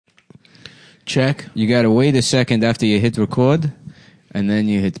Check. You got to wait a second after you hit record, and then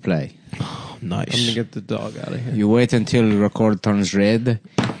you hit play. Nice. I'm gonna get the dog out of here. You wait until the record turns red,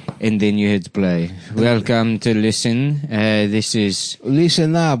 and then you hit play. Welcome to Listen. This is...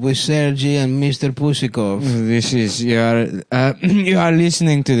 Listen up with Sergey and Mr. Pusikov. This is... You are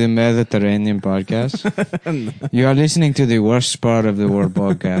listening to the Mediterranean podcast. You are listening to the worst part of the world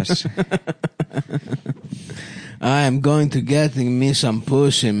podcast. I am going to get me some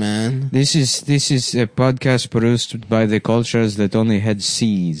pussy, man. This is a podcast produced by the cultures that only had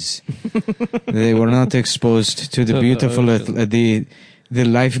seas. They were not exposed to the beautiful, the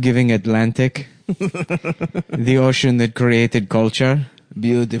life-giving Atlantic, the ocean that created culture.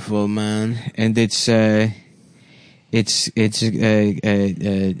 Beautiful, man. And its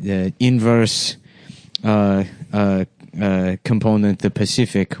inverse component, the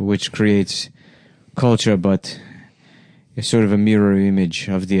Pacific, which creates culture, but it's sort of a mirror image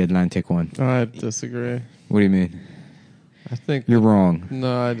of the Atlantic one. I disagree. What do you mean? I think You're wrong.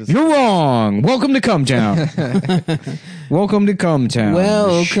 No, I disagree. You're wrong. Welcome to Cumtown. Welcome to Cumtown.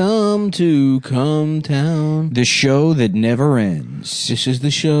 Welcome to Cumtown. The show that never ends. This is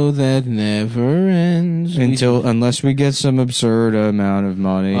the show that never ends. Unless we get some absurd amount of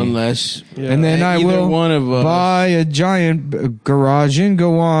money. Unless. Yeah. And then I will one of us buy a giant garage and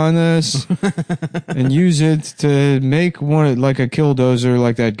go on this and use it to make one like a killdozer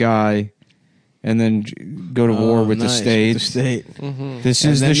like that guy. And then go to war with the state. Mm-hmm. This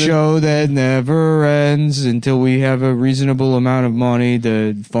is the show that never ends until we have a reasonable amount of money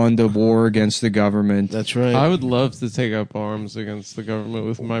to fund a war against the government. That's right. I would love to take up arms against the government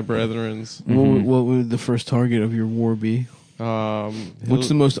with my brethrens. What would the first target of your war be? What's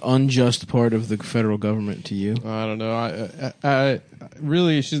the most unjust part of the federal government to you? I don't know. I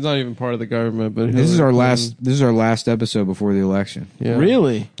really, she's not even part of the government. But This is our last episode before the election. Yeah.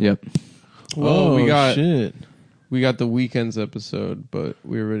 Really? Yep. Well, we got shit. the weekend's episode, but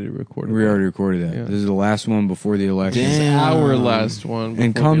we already recorded. We already recorded that. Yeah. This is the last one before the election. This is Damn. our last one.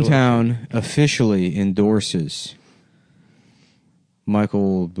 And before the election. Cumtown officially endorses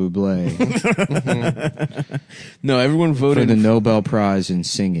Michael Bublé No, everyone for voted the Nobel Prize in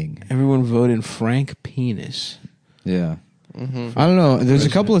singing. Everyone voted Frank Penis. Yeah. Mm-hmm. I don't know. There's a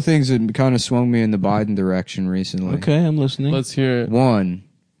couple of things that kind of swung me in the Biden direction recently. Okay, I'm listening. Let's hear it. One,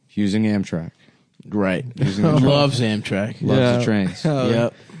 using Amtrak. Right. Using the train. Loves Amtrak. Loves the trains.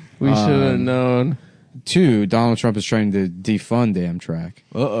 Yep. We should have known. Two, Donald Trump is trying to defund Amtrak.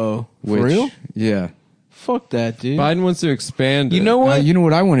 Uh-oh. For Which, real? Yeah. Fuck that, dude. Biden wants to expand. You it. know what? You know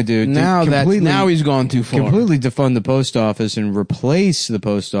what I want to do? now he's gone too far. Completely defund the post office and replace the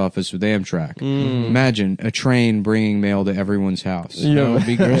post office with Amtrak. Imagine a train bringing mail to everyone's house. Yeah. That would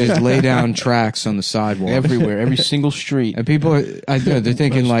be great. Just lay down tracks on the sidewalk. Everywhere, every single street. And people are, they're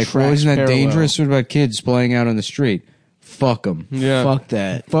thinking like, well, tracks isn't that parallel. dangerous? What about kids playing out on the street? Fuck them. Yeah. Fuck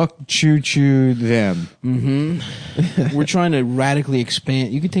that. Fuck choo-choo them. We're trying to radically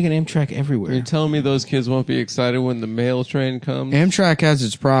expand. You can take an Amtrak everywhere. You're telling me those kids won't be excited when the mail train comes? Amtrak has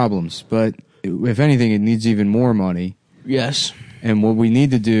its problems, but if anything, it needs even more money. Yes. And what we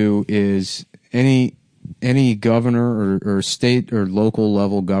need to do is any governor or state or local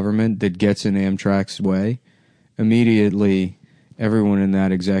level government that gets in Amtrak's way, immediately everyone in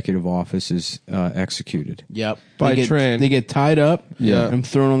that executive office is executed. Yep. By they train. They get tied up Yeah. and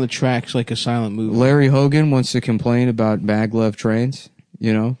thrown on the tracks like a silent movie. Larry Hogan wants to complain about maglev trains,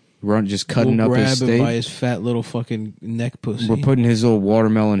 just cutting we'll up grab his him state. by his fat little fucking neck pussy. We're putting his little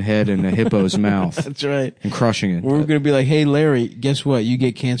watermelon head in a hippo's mouth That's right. and crushing it. We're going to be like, hey, Larry, guess what? You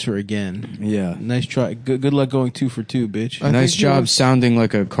get cancer again. Yeah. Nice try. Good luck going 2 for 2, bitch. Nice job sounding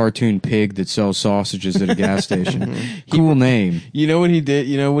like a cartoon pig that sells sausages at a gas station. Cool name. You know what he did?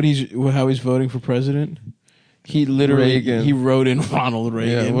 You know how he's voting for president? He literally Reagan. he wrote in Ronald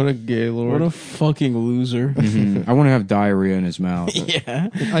Reagan. Yeah, what a gay lord. What a fucking loser. I want to have diarrhea in his mouth. Yeah.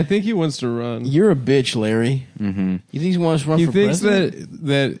 I think he wants to run. You're a bitch, Larry. Mm-hmm. You think he wants to run He for thinks president?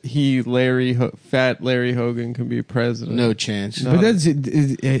 that fat Larry Hogan can be president. No chance. No. But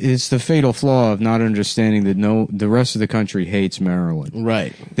it's the fatal flaw of not understanding that the rest of the country hates Maryland.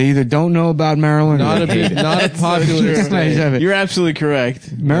 Right. They either don't know about Maryland or Not they a hate it. not a popular That's state. nice. You're absolutely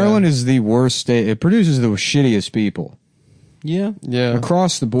correct. Maryland is the worst state. It produces the shittiest people Yeah. Yeah.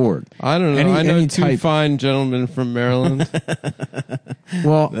 across the board. I don't know. I know any two type. fine gentlemen from Maryland.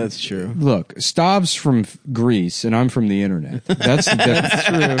 Well, That's true. look, Stav's from Greece and I'm from the internet. That's the difference.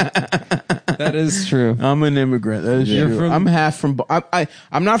 True. That is true. I'm an immigrant. That is You're true. from- I'm half from.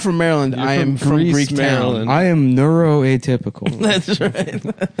 I'm not from Maryland. You're I am from from Greece, Greek Maryland. town. I am neuroatypical. That's right.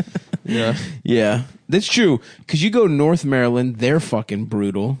 Yeah. Yeah, that's true. Because you go North Maryland, they're fucking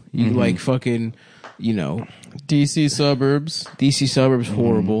brutal. You like fucking, DC suburbs. DC suburbs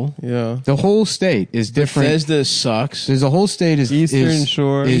horrible. Yeah. The whole state is different. Bethesda sucks. There's a whole state is Eastern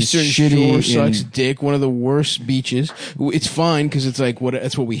Shore. is Eastern shitty Shore sucks in- dick. One of the worst beaches. It's fine because it's like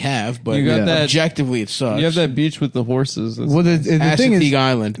that's what we have. But You got that- objectively, it sucks. You have that beach with the horses. That's Well, the thing Assateague is,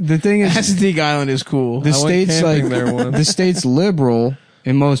 Island. the thing is, Assateague Island is cool. the I went state's like camping there once. the state's liberal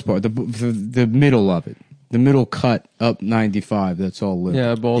in most part. The middle of it, the middle cut up 95. That's all liberal.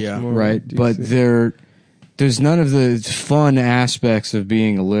 yeah, Baltimore. Right, DC. but there's none of the fun aspects of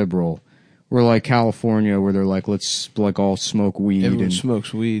being a liberal. We're like California, where they're like, let's like all smoke weed Everyone and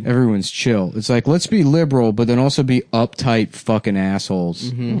smokes weed. everyone's chill. It's like, let's be liberal, but then also be uptight fucking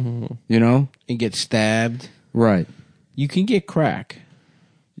assholes. Mm-hmm. You know? And get stabbed. Right. You can get crack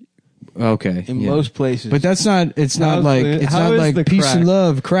Okay. in yeah. most places. But that's not. It's not How's like. the- It's how not is like the peace crack? and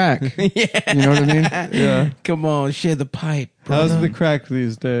love crack. yeah. You know what I mean? Yeah. Come on, share the pipe. How's brother. the crack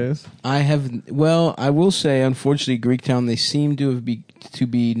these days? I will say, unfortunately, Greektown, they seem to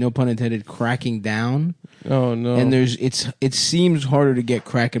be, no pun intended, cracking down. Oh no. And it seems harder to get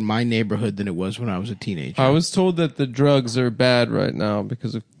crack in my neighborhood than it was when I was a teenager. I was told that the drugs are bad right now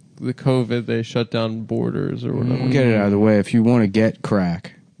because of the COVID. They shut down borders or whatever. We'll get it out of the way. If you want to get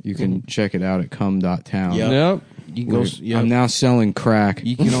crack, you can check it out at cum.town. Yep. Yep. You can go. Yep. I'm now selling crack.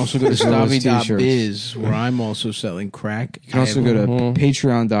 You can also go to As well as Stavi.biz, where I'm also selling crack. You can also go to Mhm.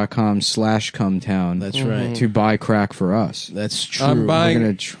 patreon.com/cumtown. That's right. To buy crack for us. That's true. I'm buying-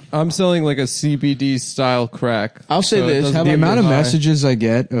 We're gonna I'm selling like a CBD style crack. I'll say So it this, doesn't how the about get amount of high. messages I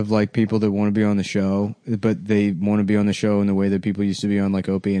get of like people that want to be on the show, but they want to be on the show in the way that people used to be on like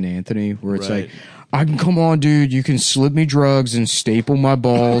Opie and Anthony, where it's Right. like, I can come on, dude. You can slip me drugs and staple my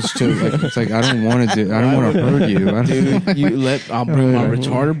balls to. Like, it's like I don't want to do. I don't want to hurt you, I don't- Dude, I'll bring my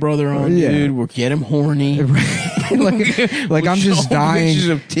retarded brother on, Yeah. dude. We'll get him horny. like I'm just Show him pictures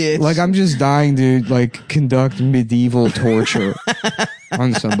dying. of tits. Like I'm just dying to like conduct medieval torture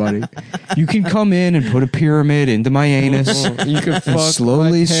on somebody. You can come in and put a pyramid into my anus. You could And fuck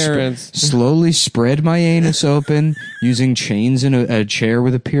slowly, my parents. slowly spread my anus open using chains in a chair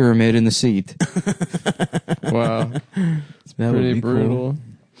with a pyramid in the seat. Wow, that would pretty be brutal. cool.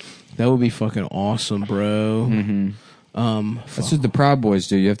 That would be fucking awesome, bro. Mm-hmm. That's what the Proud Boys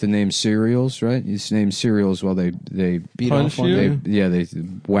do. You have to name cereals, right? You just name cereals while they beat punch off on you? you. they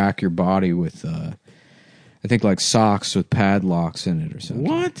whack your body with I think like socks with padlocks in it or something.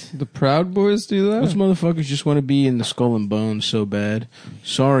 What? The Proud Boys do that. Those motherfuckers just want to be in the Skull and Bones so bad.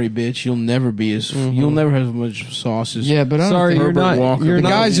 Sorry, bitch. You'll never be as. You'll never have as much sauce as. Yeah, but I don't Sorry, think you're Herbert not. Walker. You're the not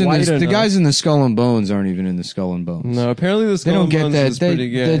guys in white the enough. guys in the Skull and Bones aren't even in the Skull and Bones. No, apparently the They Skull don't and get Bones that. is pretty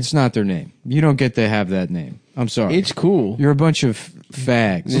gay. That's not their name. You don't get to have that name. I'm sorry. It's cool. You're a bunch of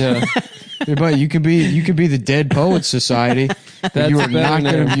fags. Yeah, But you could be the Dead Poets Society. But That's you a are better not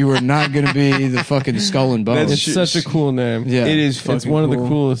gonna name. you are not gonna be the fucking Skull and Bones. it's such a cool name. Yeah. It is fucking It's one of the cool.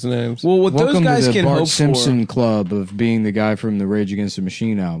 coolest names. Well, what Welcome those guys to the can Bart hope Simpson Club of being the guy from the Rage Against the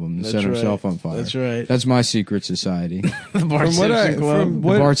Machine album that That's set right. himself on fire. That's right. That's my secret society. for the Bart From what I- Simpson Club. from The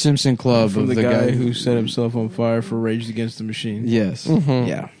what- Bart Simpson Club From of the guy who set himself on fire for Rage Against the Machine. Yes. Mhm.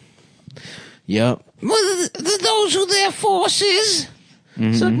 Yeah. Yep. Well, those who their forces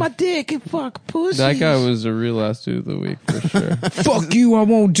suck my dick and fuck pussies. That guy was a real ass dude of the week for sure. Fuck you, I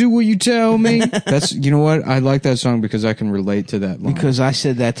won't do what you tell me. That's you know what? I like that song because I can relate to that line. because I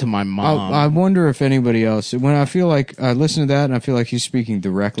said that to my mom. I wonder if anybody else when I feel like I listen to that and I feel like he's speaking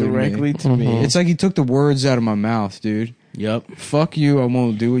directly directly to me. to me. It's like he took the words out of my mouth, dude. Yep. Fuck you, I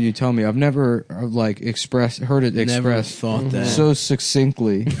won't do what you tell me. I've never heard it Never expressed thought that. so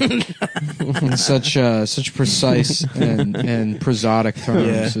succinctly in such precise and prosodic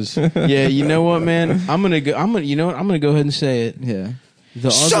terms. Yeah, you know what, man? I'm gonna go ahead and say it. Yeah.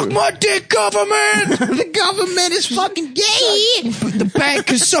 Suck my dick, government! The government is fucking gay. The bank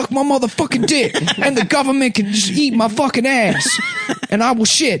can suck my motherfucking dick, and the government can just eat my fucking ass, and I will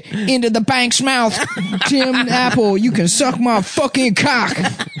shit into the bank's mouth. Tim Apple, you can suck my fucking cock.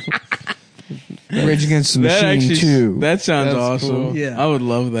 Rage Against the Machine 2. That sounds That's awesome. cool. Yeah. I would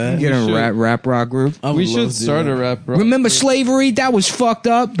love that. Get a should- rap rock group. I would We love should to do start that. a rap. Remember slavery? That was fucked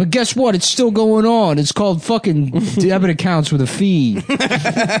up, but guess what? It's still going on. It's called fucking debit accounts with a fee.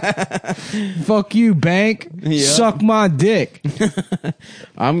 Fuck you, bank. Yeah. Suck my dick.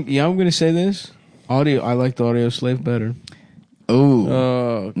 I'm gonna say this. I like the Audio Slave better.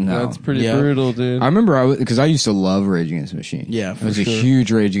 Oh, No. that's pretty Yeah. brutal, dude. I remember because I used to love Rage Against the Machine. Yeah, I was for a sure.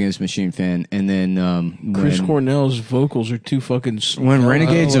 huge Rage Against the Machine fan. And then Chris when, Cornell's vocals are too fucking. when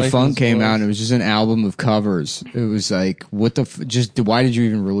Renegades I don't of like Funk his came voice. out, and it was just an album of covers. It was like, what the just why did you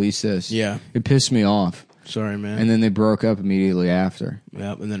even release this? Yeah. It pissed me off. Sorry, man. And then they broke up immediately after.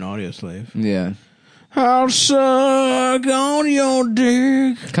 Yep, and then Audio Slave. Yeah. I'll suck on your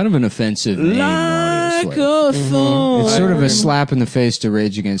dick Kind of an offensive name, like obviously. a thorn. It's sort of a slap in the face to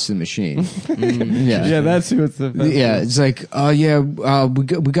Rage Against the Machine. Yeah. yeah, that's who it's the. Yeah, it's like,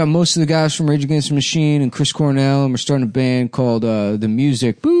 we got most of the guys from Rage Against the Machine and Chris Cornell, and we're starting a band called The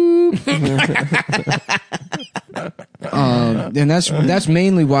Music. Boop. And that's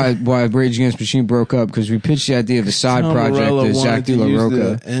mainly why Rage Against the Machine broke up, because we pitched the idea of a side Tom project Morello to Zach wanted De to La use Roca,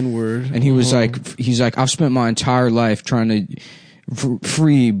 the N-word. and he was like, I've spent my entire life trying to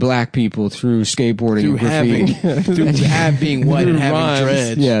free black people through skateboarding through and graffiti. having being white and having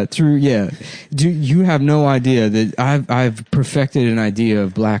rhymes. dreads. You have no idea that I've perfected an idea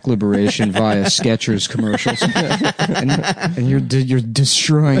of black liberation via Skechers commercials, and you're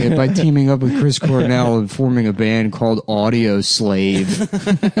destroying it by teaming up with Chris Cornell and forming a band called Audio Slave.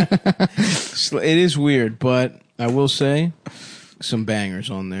 It is weird, but I will say some bangers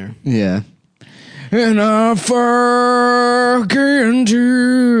on there. Yeah. And I fuck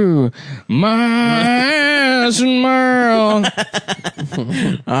into my ass and mouth.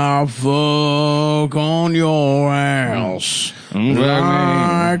 I'll fuck on your ass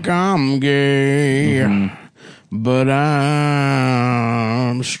like I'm gay, but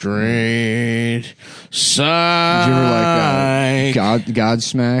I'm straight. Side. Did you ever like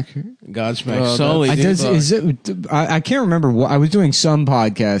Godsmack? Godsmack Sully. I can't remember what I was doing. Some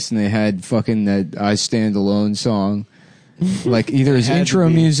podcast and they had fucking that "I Stand Alone" song, like either his Had to intro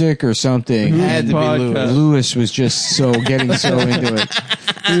be. music or something. Had to be Podcast. Lewis. Lewis was just getting so into it.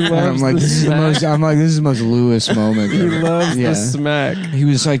 He And I'm loves like, the this is the smack. most. I'm like, this is the most Lewis moment. He ever. loves Yeah. the smack. He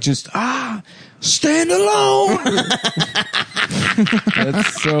was like, just stand alone.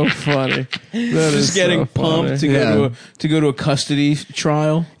 That's so funny. That is Just getting so funny. pumped Yeah. to go to a custody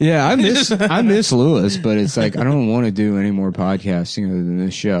trial. Yeah, I miss Lewis, but it's like I don't want to do any more podcasting other than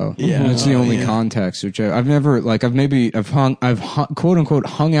this show. Yeah. That's the Oh, only yeah. context. Which I've never like. I've hung quote unquote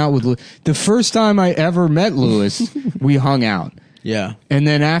hung out with. The first time I ever met Lewis, we hung out. Yeah. And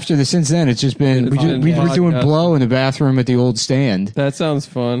then since then, it's just been we were doing podcast. blow in the bathroom at the old stand. That sounds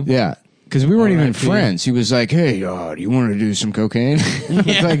fun. Yeah. Because we weren't even R.I.P. friends. He was like, "Hey, do you want to do some cocaine?"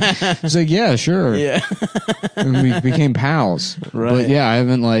 It's like, "Yeah, sure." Yeah. And we became pals. Right. But yeah, I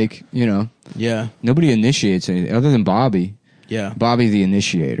haven't Yeah. nobody initiates anything other than Bobby. Yeah. Bobby the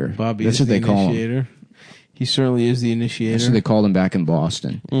initiator. Bobby That's is what the they call him. initiator. He certainly is the initiator. That's what they called him back in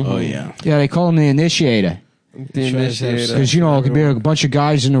Boston. Oh, yeah. Yeah, they call him the initiator. The initiator. Because, there'd be a bunch of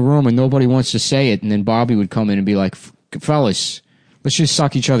guys in the room and nobody wants to say it. And then Bobby would come in and be like, fellas, let's just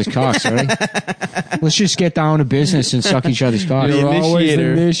suck each other's cocks, all right? Let's just get down to business and suck each other's cocks. You're always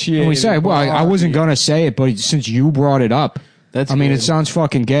initiator. initiator. And we say, well, I wasn't going to say it, but since you brought it up, That's I mean, good. it sounds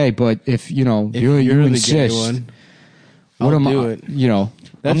fucking gay, but if, you If you you're the insist, gay one, what I'll am do I, it. I'm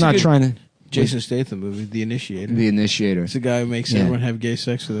That's a not good trying to, Jason Statham movie, The Initiator. the initiator. It's a guy who makes Yeah. everyone have gay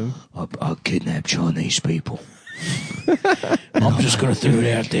sex with him. I kidnap Chinese people. I'm just going to throw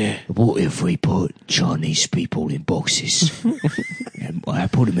it out there. What if we put Chinese people in boxes? And I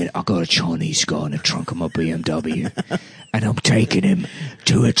put them in. I got a Chinese guy in the trunk of my BMW, and I'm taking him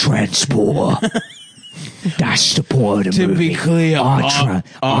to a transporter. That's the point of the To movie. be clear,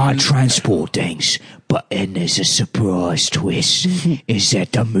 I transport things, but then there's a surprise twist: is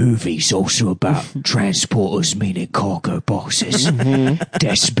that the movie's also about transporters, meaning cargo boxes,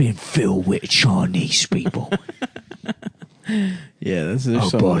 that's been filled with Chinese people. Yeah, there's Oh,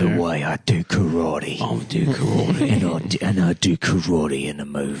 something by the there. way, I do karate. I'm do karate And I do karate in the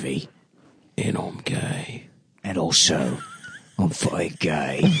movie. and I'm gay. And also, I'm fucking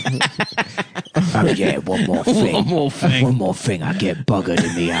gay. Oh yeah, one more thing. One more thing. I get buggered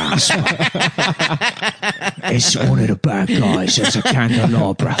in the ass. It's one of the bad guys. There's a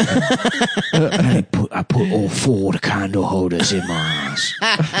candelabra. And I put all four of the candle holders in my ass.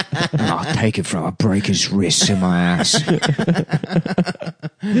 And I take it from, I break his wrists in my ass.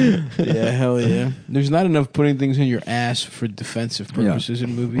 Yeah, hell yeah. There's not enough putting things in your ass for defensive purposes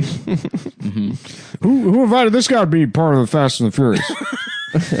in movies. Who invited this guy to be part of the Fast and the Furious?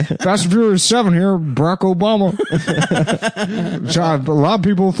 Fast and Furious 7 here, Barack Obama. So a lot of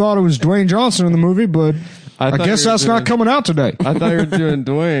people thought it was Dwayne Johnson in the movie, but I thought guess you were that's not coming out today. I thought you were doing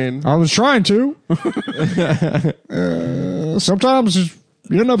Dwayne. I was trying to. Sometimes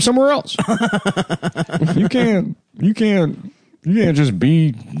you end up somewhere else. You can't You can't just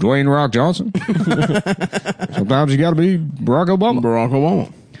be Dwayne Rock Johnson. Sometimes you got to be Barack Obama. Barack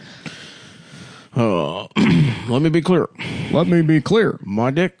Obama. Let me be clear. Let me be clear. My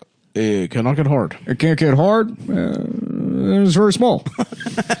dick, it cannot get hard. It can't get hard. It's very small.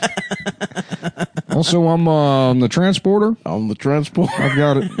 Also, I'm the transporter. On the transport. I've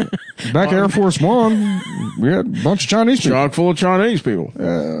got it. Back Air Force One, we had a bunch of Chinese people. Chock full of Chinese people.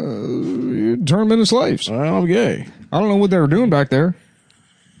 You turn them into slaves. Well, I'm gay. I don't know what they were doing back there.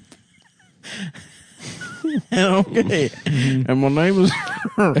 Okay. And my name is...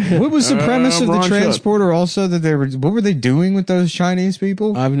 What was the premise of the Ron transporter also that they were... What were they doing with those Chinese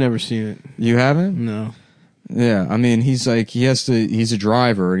people? I've never seen it. You haven't? No. Yeah, I mean, he's a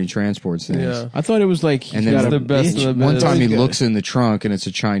driver and he transports things. Yeah. I thought it was like... And then It's the best of the one best. time he looks in the trunk and it's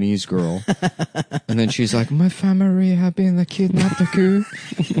a Chinese girl. And then she's like, my family have been kidnapped. And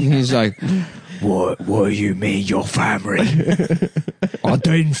he's like, what do you mean your family? I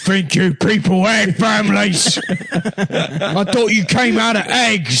didn't think you people had families. I thought you came out of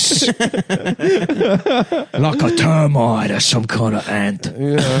eggs. Like a termite or some kind of ant.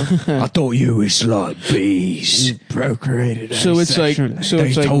 Yeah. I thought you was like bees. Procreated. So it's like... So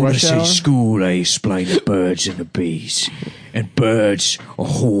it's like Rush Hour? School they explain the birds and the bees. And birds are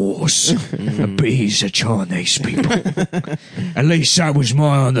horse. And bees are Chinese people. At least that was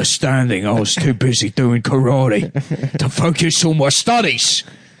my understanding. I was too busy doing karate to focus on my studies.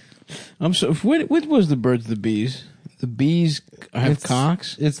 I'm so... What was the birds, the bees? The bees have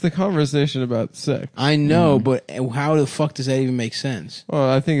cocks? It's the conversation about sex. I know, but how the fuck does that even make sense?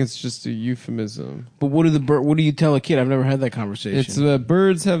 Well, I think it's just a euphemism. But what do you tell a kid? I've never had that conversation. It's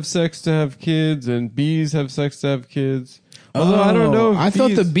birds have sex to have kids, and bees have sex to have kids. Although I don't know. If I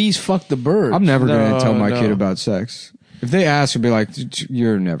thought the bees fucked the birds. I'm never going to tell my No. kid about sex. If they ask, I'll be like,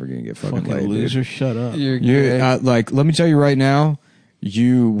 you're never going to get fucking laid, loser. dude. Shut up. You're gay. Let me tell you right now,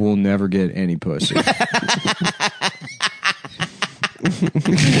 you will never get any pussy.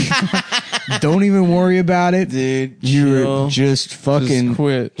 Don't even worry about it, Dude, you're chill. just fucking Just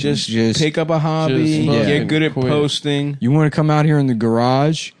quit. Just pick up a hobby. Just Get good at quit. posting. You want to come out here in the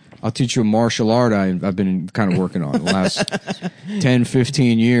garage? I'll teach you a martial art I've been kind of working on the last 10,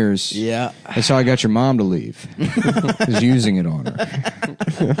 15 years. Yeah. That's how I got your mom to leave. Is using it on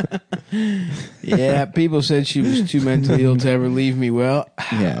her. Yeah, people said she was too mentally ill to ever leave me. Well,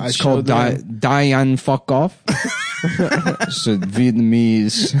 Yeah, I it's called showed them. Dian Fuck Off. It's a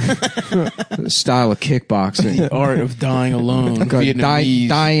Vietnamese style of kickboxing. The art of dying alone. Vietnamese.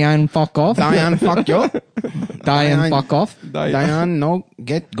 Dian Fuck Off. Diane, fuck you. Dian Fuck Off. Diane, no,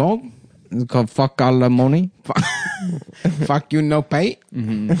 get go. It's called Fuck All the Money. Fuck you, no pay.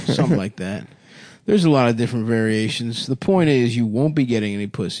 Something like that. There's a lot of different variations. The point is, you won't be getting any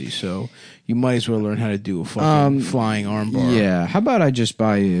pussy, so you might as well learn how to do a fucking flying armbar. Yeah, how about I just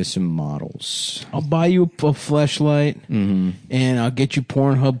buy you some models? I'll buy you a fleshlight, and I'll get you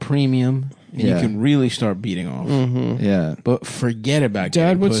Pornhub Premium, and you can really start beating off. Yeah. But forget about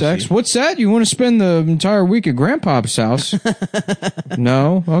Dad, getting what's pussy. that? What's that? You want to spend the entire week at Grandpa's house?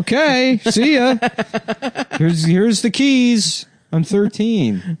 No? Okay. See ya. Here's the keys. I'm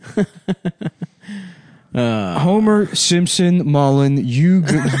 13. Homer, Simpson, Mullen, you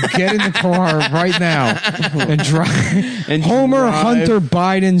get in the car right now and drive. And Homer, drive. Hunter,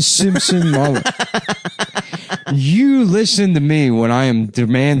 Biden, Simpson, Mullen. You listen to me when I am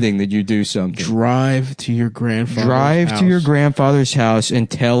demanding that you do something. Drive to your grandfather's Drive house. to your grandfather's house and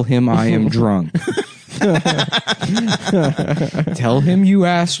tell him I am drunk. Tell him you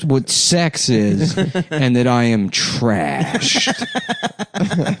asked what sex is and that I am trashed.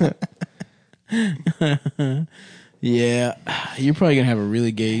 Yeah, you're probably gonna have a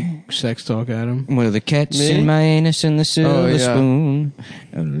really gay sex talk, Adam. Well, the cat's Me? in my anus and the silver yeah. spoon.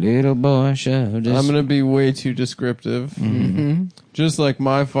 A little boy shoved his... I'm gonna be way too descriptive. Just like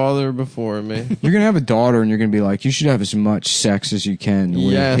my father before me. You're gonna have a daughter and you're gonna be like, you should have as much sex as you can. The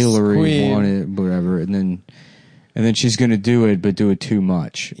way Yes, Hillary queen. wanted, whatever. And then she's gonna do it, but do it too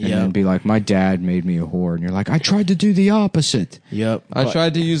much. And Yep. then be like, my dad made me a whore. And you're like, I tried to do the opposite. Yep. I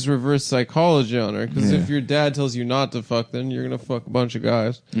tried to use reverse psychology on her because Yeah. if your dad tells you not to fuck, then you're gonna fuck a bunch of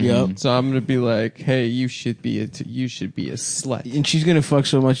guys. Yep. So I'm gonna be like, hey, you should be a slut. And she's gonna fuck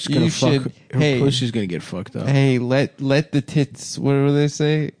so much, it's gonna You fuck. should- Her hey. pussy's gonna get fucked up. Hey, let the tits. What do they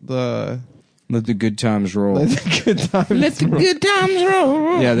say? The Let the good times roll. Let the good times Let the good times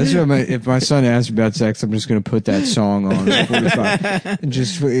roll. Yeah, this is what if my son asks me about sex, I'm just going to put that song on at 45 and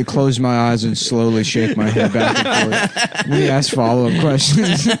just close my eyes and slowly shake my head back and forth. We ask follow-up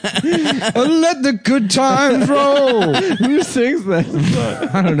questions. Let the good times roll. Who sings that?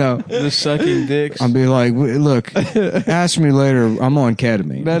 I don't know. The sucking dicks. I'll be like, look, ask me later. I'm on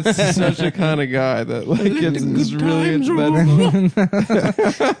ketamine. That's such a kind of guy that like gets really into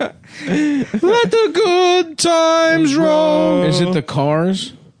that. Let the good times roll. Is it the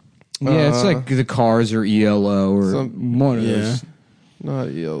Cars? Yeah, it's like the Cars or ELO or one of those.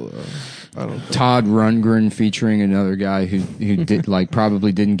 Not yellow. I don't know. Todd Rundgren featuring another guy who did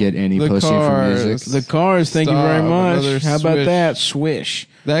probably didn't get any The pussy Cars. from music. The Cars, thank you very Stop. much. Another How about swish. that? Swish.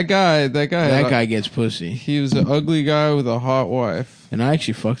 That guy. That guy gets pussy. He was an ugly guy with a hot wife. And I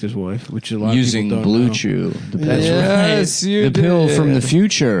actually fucked his wife, which a lot Using of people don't Blue know. Chew. That's yes, you The pill did. from the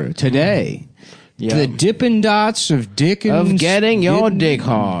future today. Yeah. The Dippin' Dots of Dickens. Of getting your dick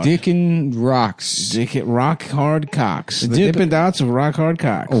hard. Dickin' rocks. Rock hard cocks. The Dip- Dippin' Dots of rock hard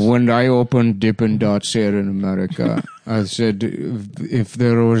cocks. When I opened Dippin' Dots here in America, I said, if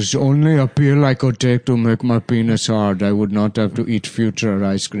there was only a pill I could take to make my penis hard, I would not have to eat future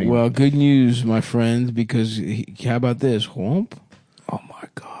ice cream. Well, good news, my friend, because how about this? Whomp. Oh, my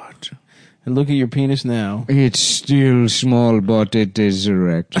God. And look at your penis now. It's still small, but it is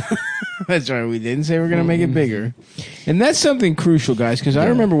erect. That's right. We didn't say we're going to make it bigger. And that's something crucial, guys, because I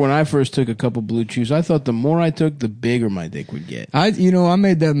remember when I first took a couple Blue Chews, I thought the more I took, the bigger my dick would get. I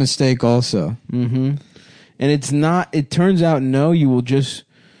made that mistake also. Mm-hmm. And it's not, it turns out, no, you will just,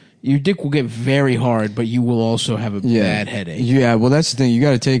 your dick will get very hard, but you will also have a bad headache. Yeah, well, that's the thing. You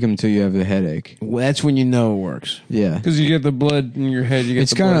got to take them until you have the headache. Well, that's when you know it works. Yeah. Because you get the blood in your head, you get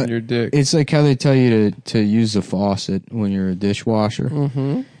It's the blood kinda- in your dick. It's like how they tell you to use the faucet when you're a dishwasher.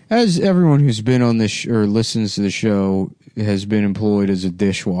 Mm-hmm. As everyone who's been on this or listens to the show has been employed as a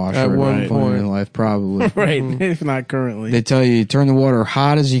dishwasher At one point. in their life, probably. Right, if not currently. They tell you turn the water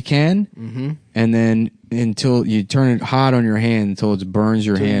hot as you can, Mm-hmm. and then until you turn it hot on your hand until it burns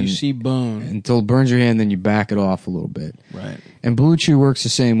your hand. You see bone. Until it burns your hand, then you back it off a little bit. Right. And Blue Chew works the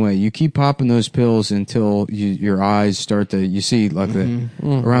same way. You keep popping those pills until your eyes start to, you see, like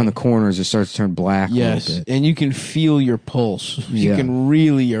around the corners, it starts to turn black a Yes, little bit. and you can feel your pulse. You Yeah. can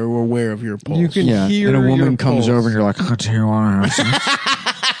really are aware of your pulse. You can Yeah, hear and a woman your comes pulse. over and you're like, "Oh, do you want to have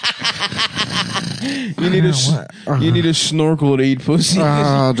You need a snorkel to eat pussy do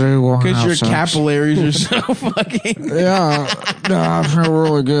you want to because have your sex?" capillaries are so fucking. Yeah, no, I feel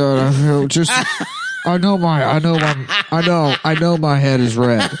really good. I feel just, I know my head is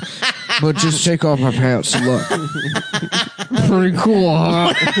red, but just take off my pants and look. Pretty cool,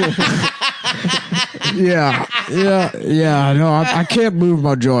 huh? Yeah. No, I can't move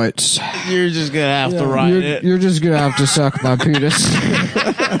my joints. You're just gonna have to ride it. You're just gonna have to suck my penis.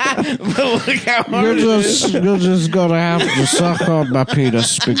 But look how hard You're just gonna have to suck on my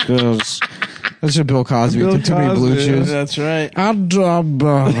penis because that's what Bill Cosby took too many Blue Cosby, Chews. That's right. I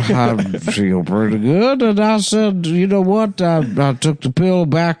feel pretty good, and I said, you know what? I took the pill,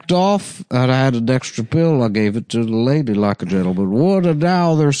 backed off, and I had an extra pill. I gave it to the lady like a gentleman would, and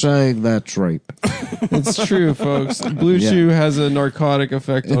now they're saying that's rape. It's true, folks. Blue Chew has a narcotic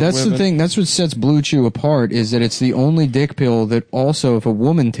effect on That's women. the thing. That's what sets Blue Chew apart, is that it's the only dick pill that also, if a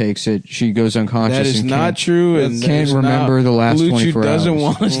woman takes it, she goes unconscious. That is and not can't- true. And can't that is remember not, the last Blue Chew 24 doesn't hours.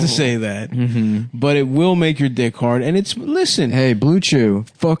 want us to say that, but it will make your dick hard. And it's listen, Hey, Blue Chew,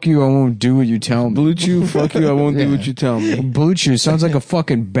 fuck you, I won't do what you tell me. Blue Chew, fuck you. I won't do what you tell me. Blue Chew sounds like a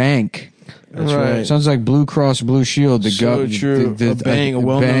fucking bank. That's Right. right. Sounds like Blue Cross Blue Shield. So true. A bank, a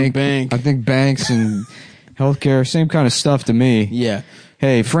well-known bank. I think banks and healthcare, same kind of stuff to me. Yeah.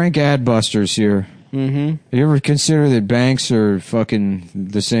 Hey, Frank Adbusters here. Mm-hmm. You ever consider that banks are fucking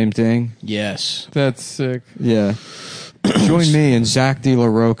the same thing? Yes. That's sick. Yeah. Join me and Zach De La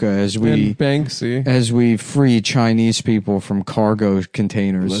Roca as And we Banksy. free Chinese people from cargo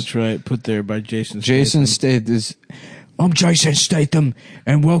containers. That's right. Put there by Jason. Jason Statham. I'm Jason Statham,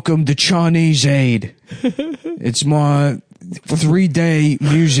 and welcome to Chinese Aid. It's my 3-day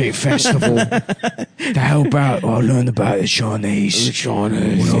music festival to help out. I learned about the Chinese when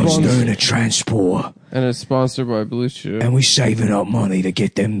I was doing a transport, And it's sponsored by Blue Chew. and we're saving up money to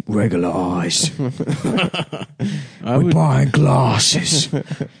get them regular eyes. We're buying glasses.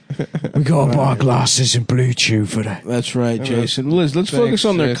 We gotta buy glasses and Blue Chew for that. That's right, Jason. Liz, let's focus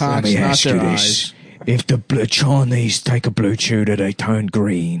on their Jason. cocks, Let me not ask you their this. eyes. If the Chinese take a Blue Chew, do they turn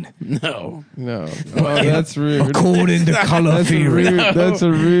green? No. No. Oh, that's rude. According to color That's a theory. rude, that's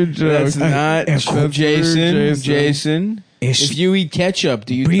a rude joke. That's not That's Jason. rude, Jason. Jason. If you eat ketchup,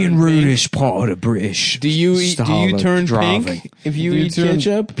 do you being turn rude pink? is part of the British. Do you style of turn driving. pink if you Do eat turn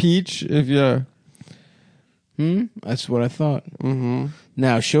ketchup? peach? If yeah. That's what I thought. Mm-hmm.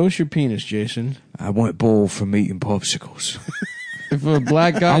 Now show us your penis, Jason. I went bald from eating popsicles. If a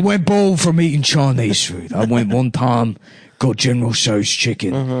black guy, I went bald from eating Chinese food. I went one time, got General Tso's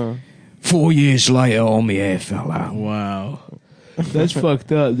chicken. 4 years later, all my hair fell out. Wow, that's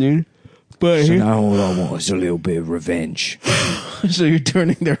fucked up, dude. But So now all I want is a little bit of revenge. so you're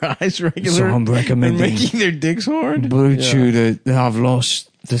turning their eyes regular. So I'm recommending and making their dicks hard. Blue Chew. That I've lost.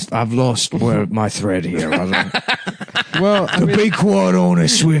 I've lost where my thread here. well, I To mean, be quite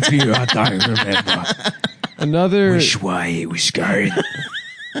honest with you, I don't remember another. which way it was going.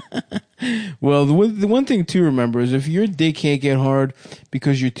 Well, the one thing to remember is if your dick can't get hard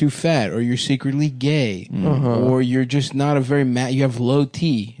because you're too fat, or you're secretly gay, or you're just not a very you have low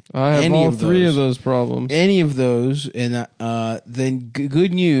T. I have all three of those problems. Any of those, and then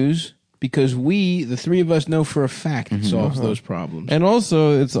good news, because the three of us, know for a fact it solves those problems. And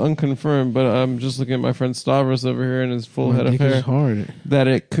also, it's unconfirmed, but I'm just looking at my friend Stavros over here and his full head of dick hair. is hard.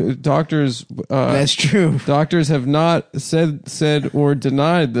 That doctors, That's true. doctors have not said or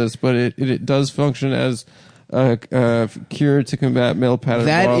denied this, but it does function as a cure to combat male pattern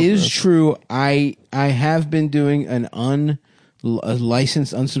That baldness. is true. I have been doing a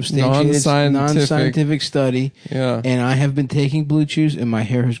licensed, unsubstantiated, non-scientific study, Yeah. and I have been taking Blue Chews, and my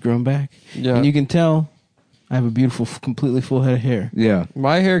hair has grown back. Yeah. And you can tell I have a beautiful, completely full head of hair. Yeah.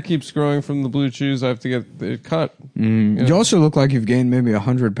 My hair keeps growing from the blue chews. I have to get it cut. You also look like you've gained maybe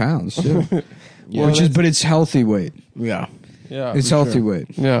 100 pounds too. But it's healthy weight. Yeah. Yeah. It's healthy weight.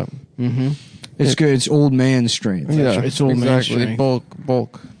 Yeah. It's good. It's old man strength. Yeah. It's old man exactly. strength.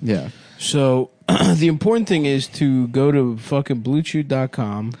 Bulk. Yeah. So the important thing is to go to fucking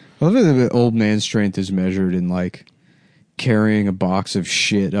BlueChew.com. I love that the old man strength is measured in like carrying a box of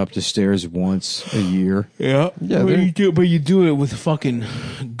shit up the stairs once a year. Yeah. Yeah, But you do it with fucking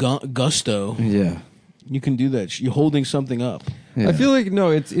gusto. Yeah. You can do that. You're holding something up. Yeah. I feel like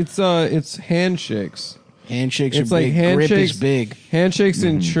it's handshakes. Handshakes It's are like big. handshakes. Grip is big. Handshakes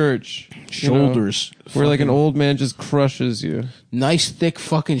in church. you know, Shoulders. where like an Fucking old man just crushes you. nice thick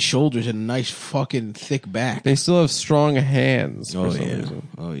fucking shoulders and a nice fucking thick back. They still have strong hands for some reason.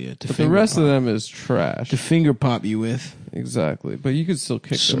 Oh yeah. But the rest of them is trash. to finger pop you with Exactly. But you could still kick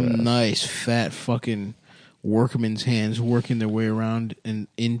their some ass. nice fat fucking workman's hands working their way around and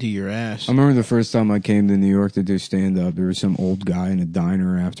into your ass. I remember the first time I came to New York to do stand up, there was some old guy in a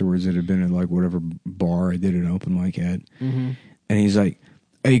diner afterwards that had been at like whatever bar I did an open mic at. And he's like,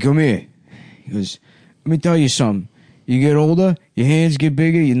 "Hey, come here." He goes, "Let me tell you something. You get older, your hands get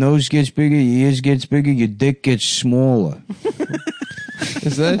bigger, your nose gets bigger, your ears gets bigger, your dick gets smaller."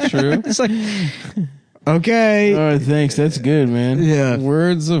 Is that true? It's like, okay. All right, thanks. That's good, man. Yeah.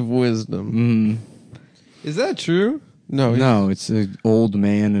 Words of wisdom. Is that true? No. No, it's an old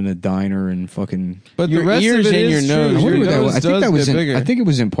man in a diner and fucking. But Your the rest ears of it and is your nose. true. I wonder Your what that nose was. I think does that was get in. bigger. I think it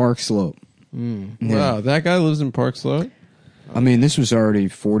was in Park Slope. Wow, that guy lives in Park Slope. I mean, this was already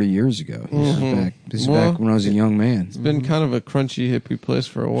 40 years ago. This is back when I was a young man. It's been kind of a crunchy hippie place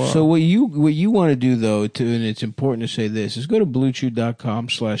for a while. So what you want to do though, and it's important to say this, is go to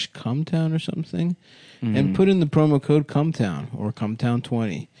bluechew.com/cumtown or something, and put in the promo code Cumtown or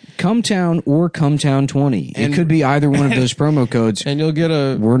Cumtown20. Cumtown or Cumtown 20. And- It could be either one of those promo codes. and you'll get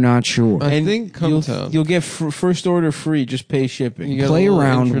a. We're not sure. I And think you'll Cumtown. get first order free. Just pay shipping You get Play a little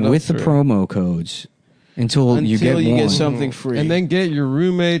around with the introductory. promo codes until you get until one. something free. And then get your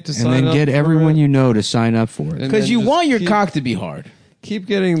roommate to and sign then up get for everyone it. you know to sign up for it. And because then you just want your keep- cock to be hard. Keep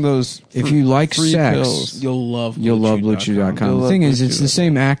getting those. If you like free sex, pills. You'll love BlueChew.com. You'll The love thing is, it's the BlueChew.com.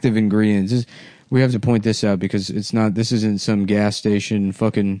 same active ingredients. We have to point this out because it's not. This isn't some gas station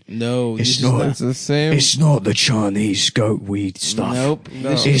fucking. No, It's this is not. It's the same. It's not the Chinese goat weed stuff. Nope. No.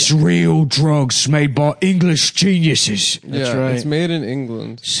 This It's is, real drugs made by English geniuses. That's yeah, right. It's made in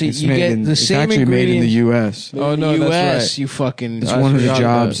England. see, It's you made get in, the it's same actually made in the ingredients. U.S. Oh, no, U.S. that's right. You fucking. It's I one of the forgot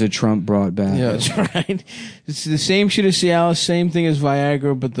jobs that. that Trump brought back. Yeah. That's right. It's the same shit as Cialis, same thing as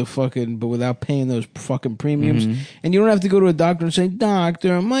Viagra, but without paying those fucking premiums. And you don't have to go to a doctor and say,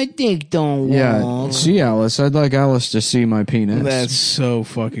 "Doctor, my dick don't Yeah. walk." See, Alice, I'd like Alice to see my penis. That's so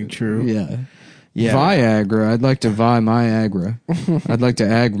fucking true. yeah. Yeah. Viagra. I'd like to vie my agra. I'd like to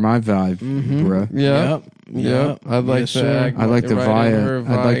ag my Viagra. Yeah. Yep. Yep. I'd like Yes, to. sir. I'd like to right in via. her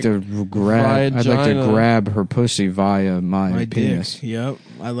I'd like to grab. I'd like to vagina. grab her pussy via my, My penis. dick. Yep.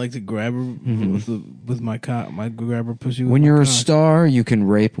 I like to grab her with my cock. My grab her pussy. With When my you're a cock. star, you can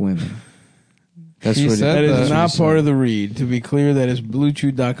rape women. That's He what said That is that. not part of the read. To be clear, that is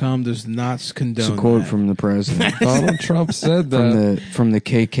BlueChew.com does not condone It's a quote that. from the president, Donald Trump said that. from the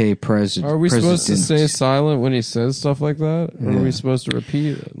KK president. Are we supposed to stay silent when he says stuff like that? Or Yeah. are we supposed to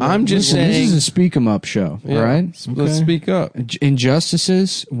repeat it? I'm just This saying. is a speak 'em up show, Yeah. all right? Let's Okay. speak up.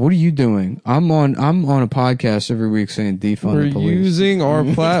 Injustices. What are you doing? I'm on a podcast every week saying defund We're the police. using our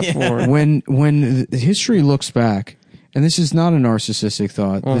platform. When the history looks back, and this is not a narcissistic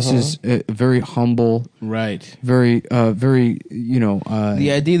thought. This Uh-huh. is a very humble, Right. very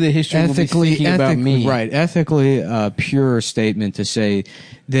The idea that history will be thinking about me. right, ethically pure statement to say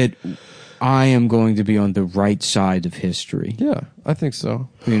that I am going to be on the right side of history. Yeah, I think so.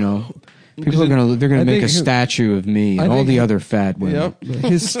 You know, people they're gonna I make a think- statue of me I and all think- the other fat women. Yep.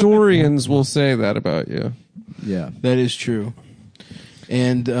 Historians will say that about you. Yeah, That is true.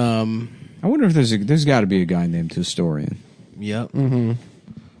 And, I wonder if there's got to be a guy named Historian. yep. Mm-hmm.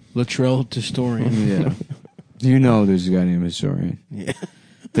 Latrell Historian. Yeah, you know, there's a guy named Historian. Yeah.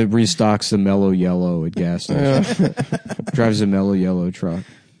 That restocks the Mellow Yellow at gas stations. Yeah. Drives a Mellow Yellow truck.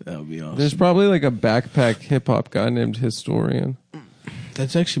 That would be awesome. There's probably like a backpack hip hop guy named Historian.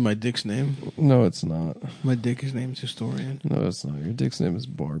 That's actually my dick's name. No, it's not. My dick is named Historian. No, it's not. Your dick's name is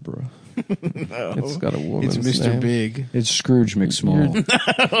Barbara. It's got a woman's It's Mr. name. Big. It's Scrooge McSmall.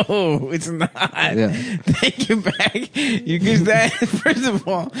 No, it's not. Yeah. Take it back. Because that, first of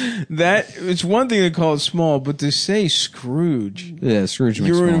all, that it's one thing to call it small, but to say Scrooge, Yeah, Scrooge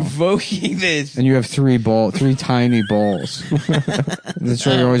you're McSmall. invoking this. And you have three tiny balls. That's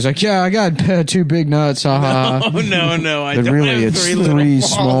why you're always like, yeah, I got two big nuts, haha. Oh, no, I But don't really, have it's three three little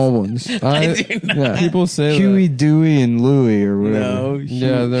balls. small ones. Yeah. People say Huey, that. Dewey, and Louie, or whatever. No,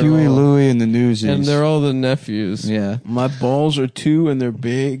 Yeah, they're Huey, all, Louie, and the Newsies. and they're all the nephews. yeah. my balls are 2 and they're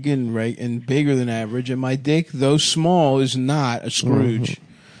big and bigger than average, and my dick, though small, is not a Scrooge.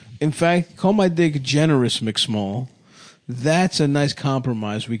 In fact, call my dick Generous McSmall. That's a nice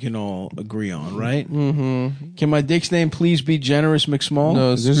compromise we can all agree on, right? Mm-hmm. Can my dick's name please be Generous McSmall?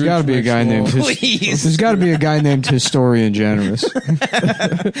 No, There's Scrooge got to be a guy named McSmall. Please. There's got to be a guy named Historian Generous.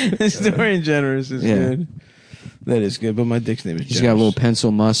 Historian Generous is Yeah. good. That is good, but my dick's name is He's Generous. got a little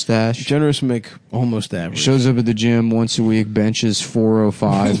pencil mustache. Generous Mick, almost average. Shows up at the gym once a week, benches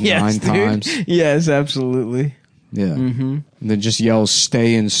 405 yes, 9 dude. times. Yes, absolutely. Yeah. Mm-hmm. And then just yells,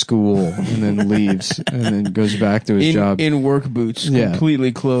 stay in school, and then leaves, and then goes back to his job. In work boots, Yeah.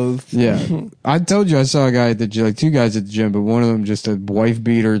 completely clothed. Yeah. I told you I saw a guy at the gym, like 2 guys at the gym, but one of them just a wife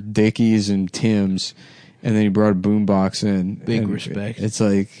beater, Dickies, and Tim's, and then he brought a boombox in. Big and respect. It's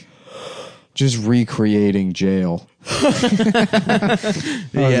like just recreating jail.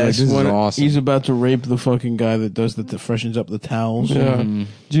 Yes, this is awesome. He's about to rape the fucking guy that does that freshens up the towels. Yeah. Mm.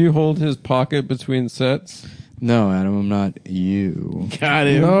 Do you hold his pocket between sets? No, Adam, I'm not you. Got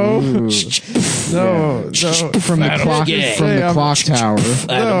him. No. Ooh. No, no. From the Adam's clock, gay. from the clock tower.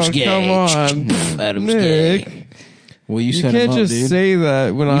 Adam's No, gay. come on. Adam's Nick. gay. Well, you, You set can't him up, just dude. say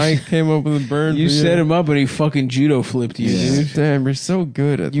that when I came up with a burn. You for set him up and he fucking judo flipped you, Yeah. dude. Damn, you're so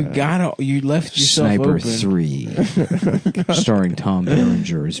good at You that. you left yourself Sniper open. 3, starring Tom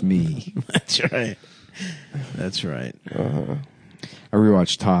Berenger as me. That's right. That's right. I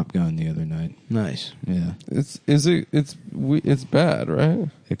rewatched Top Gun the other night. Nice. Yeah. It's bad, right?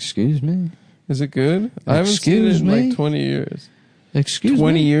 Excuse me? Is it good? I haven't seen it Excuse in me? like 20 years. Excuse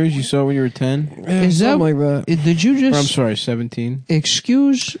 20 me? years you saw when you were 10? Is that Something like that? Did you Or, I'm just sorry, 17?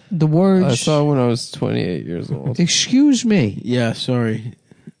 excuse the words? I saw when I was 28 years old. Excuse me. Yeah, sorry.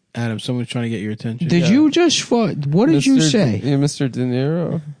 Adam, someone's trying to get your attention. Did you just what did you say? Yeah, Mr. De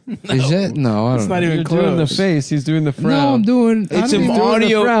Niro. Is that no? I It's don't not know. even You're doing the close. face. He's doing the frown. No, I'm doing. It's I don't an even- He's doing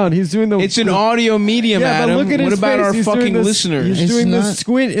audio- the frown. He's doing the. It's an audio medium, yeah, Adam. but look at What his about face. our He's doing fucking the- listeners? He's It's doing the not-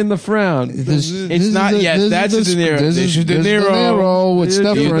 squint in the frown. This- It's is not the- yet. this That's is a De Niro. This This is is De De Niro. Niro. It's You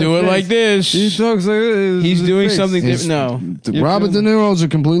You different. do it like he this. talks like this. He's His doing face. something It's- different. No. Robert De Niro's a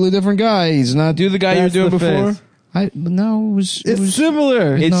completely different guy. He's not. Do the guy you were That's doing the before? face. No, it was. It It's was.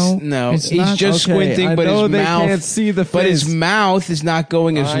 similar. It's No, it's he's not. just Okay, squinting, I but know his they mouth can't see the But his face. mouth is not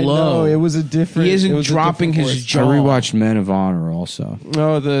going as I low. know, it was a different. He it isn't was a dropping different his voice. I jaw. rewatched Men of Honor also,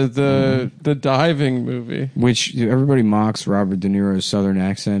 No, the diving movie. which everybody mocks Robert De Niro's Southern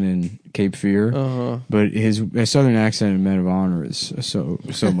accent in Cape Fear, Uh-huh. but his Southern accent in Men of Honor is so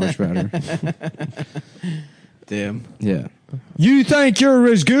much better. Damn. Yeah. You think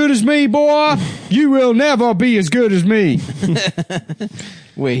you're as good as me, boy? You will never be as good as me.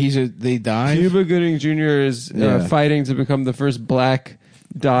 Wait, they died? Cuba Gooding Jr. is Yeah. fighting to become the first black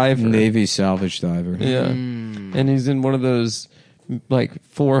diver. Navy salvage diver. Yeah, Mm. and he's in one of those like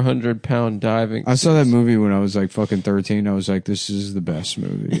 400-pound diving. I saw that movie when I was like fucking 13. I was like, this is the best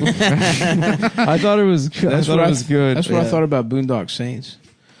movie. I thought it was. I thought it was good. That's what I thought about Boondock Saints.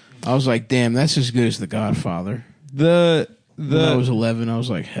 I was like, damn, that's as good as The Godfather. When I was 11, I was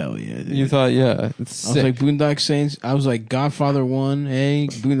like, hell yeah. Dude. You thought, yeah, it's I was sick. like, Boondock Saints. I was like, Godfather 1A,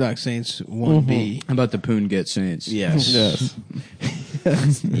 Boondock Saints 1B. How about the Poonget Saints? Yes. Yes.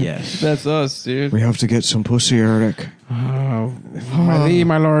 Yes. That's us, dude. We have to get some pussy, Eric. My thee,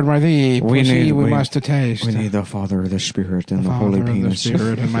 my lord, my thee. Pussy, we must taste. We need the Father, the Spirit, and the Holy Father, Penis. the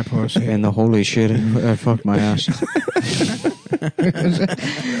Spirit, and my pussy. And the holy shit. Fuck my ass.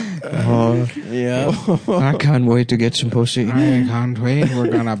 Yeah. I can't wait to get some pussy. I can't wait. We're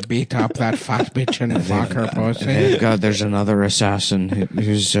gonna beat up that fat bitch and fuck her pussy. God, there's another assassin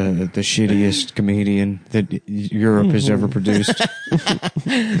who's the shittiest comedian that Europe has ever produced.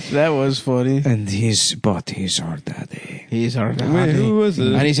 That was funny. And he's our daddy. He's our daddy. Wait, who was it?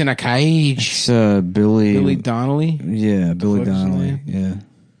 And he's in a cage. It's Billy. Billy Donnelly. Yeah, Billy fuck's his Donnelly. name? Yeah.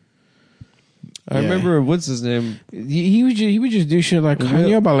 I remember, what's his name? He would just do shit like, can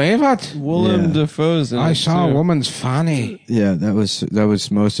you believe it? Willem Yeah. Dafoe's in I it, saw too. a woman's fanny. Yeah, that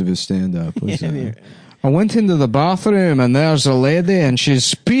was most of his stand up. Yeah. I went into the bathroom and there's a lady and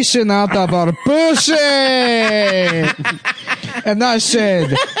she's pissing out of her pussy. And I said,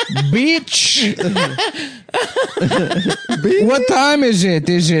 bitch. What time is it?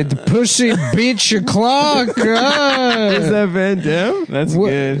 Is it pussy bitch o'clock? Is that Van Damme? That's What-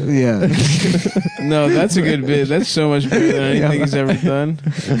 good. Yeah. No, that's a good bit. That's so much better than anything he's ever done.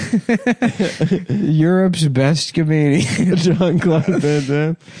 Europe's best comedian. Jean-Claude Van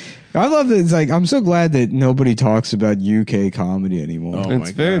Damme. I love that. It's like, I'm so glad that nobody talks about UK comedy anymore. Oh, It's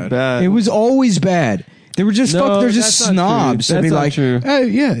my very God. bad. It was always bad. They were just No, they're just that's not snobs. true. They'd be That's not like, true. oh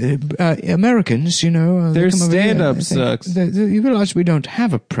yeah, Americans, you know, Their they come over here, stand-up they think- sucks. You realize we don't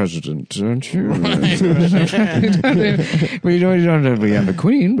have a president, don't you? we don't have. We have a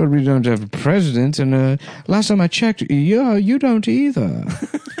queen, but we don't have a president. And last time I checked, yeah, you don't either.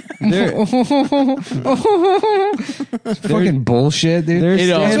 It's fucking bullshit, dude. They're That's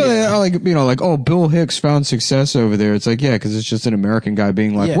stand- why they are like, you know, like, oh, Bill Hicks found success over there. It's like, yeah, because it's just an American guy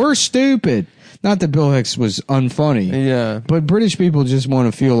being like, Yeah. we're stupid. Not that Bill Hicks was unfunny, Yeah. but British people just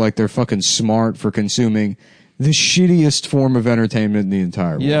want to feel like they're fucking smart for consuming the shittiest form of entertainment in the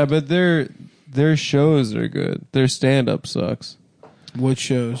entire world. Yeah, but their shows are good. Their stand-up sucks. What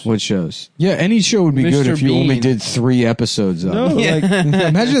shows? What shows? Yeah, any show would be good Mr. if you only Bean. did 3 episodes of No, it. like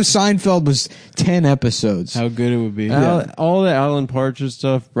Imagine if Seinfeld was 10 episodes. How good it would be. all the Alan Partridge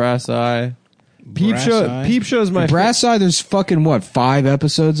stuff, Brass Eye. Peep Brass Show. Eye? Peep Show is my Brass Eye, there's fucking, what, 5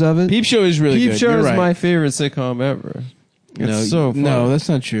 episodes of it? Peep Show is really Peep good. Show You're is right. my favorite sitcom ever. It's no, so fun. no, that's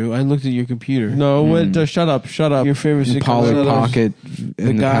not true. I looked at your computer. No, shut up. Your favorite sitcom Polly ever. Pocket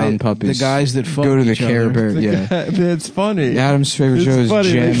and the Pound Puppies. The guys that fuck Go to the each Care other. Bear, yeah. It's funny. Adam's favorite It's show is funny,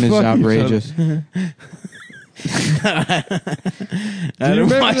 they Gem is fuck each outrageous. Adam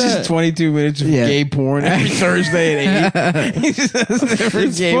remember watches that? 22 minutes of Yeah. gay porn every Thursday at 8. He just does different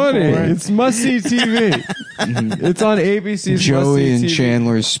It's gay funny. porn. It's must-see TV. It's on ABC's Joey and must-see TV.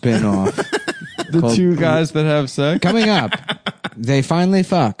 Chandler's spinoff. The called- 2 guys that have sex. Coming up, they finally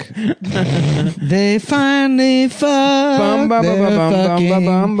fuck. They finally fuck. Bum, bum, They're bum, bum, bum, fucking. bum,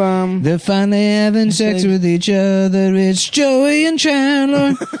 bum, bum. They're finally having sex with each other. It's Joey and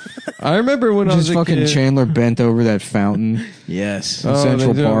Chandler. I remember when I was Just a fucking kid. Chandler bent over that fountain Yes. in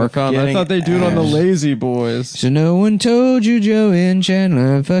Central they do it on the Park. fountain. I Getting thought they do it on the ass. Lazy Boys. So no one told you Joey and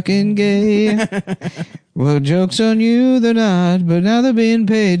Chandler are fucking gay. Well, joke's on you, they're not, but now they're being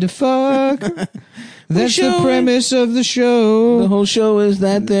paid to fuck. That's the showing- premise of the show. The whole show is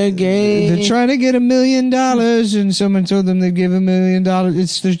that they're gay. They're trying to get $1 million, and someone told them they'd give $1 million.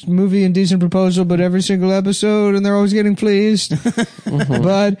 It's the movie Indecent Proposal, but every single episode, and they're always getting fleeced.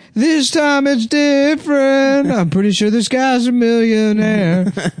 But this time it's different. I'm pretty sure this guy's a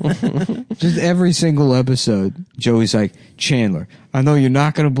millionaire. Just every single episode, Joey's like, Chandler, I know you're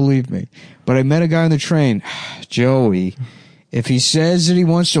not going to believe me, but I met a guy on the train. Joey, if he says that he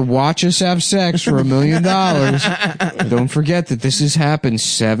wants to watch us have sex for $1 million, don't forget that this has happened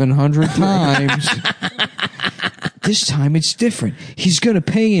 700 times. This time it's different. He's going to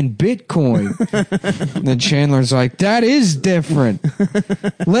pay in Bitcoin. And then Chandler's like, that is different.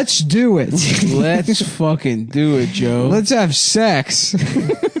 Let's do it. Let's fucking do it, Joe. Let's have sex.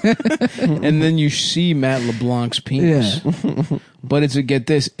 And then you see Matt LeBlanc's penis. But get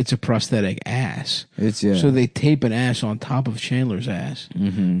this, it's a prosthetic ass. It's So they tape an ass on top of Chandler's ass.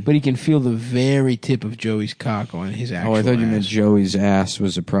 Mm-hmm. But he can feel the very tip of Joey's cock on his actual I thought you ass. meant Joey's ass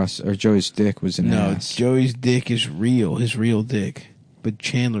was or Joey's dick was an No, ass. Joey's dick is real, his real dick. But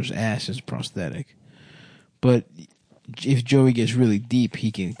Chandler's ass is prosthetic. But if Joey gets really deep,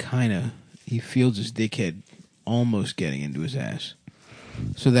 he feels his dickhead almost getting into his ass.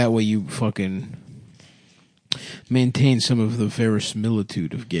 So that way you fucking maintain some of the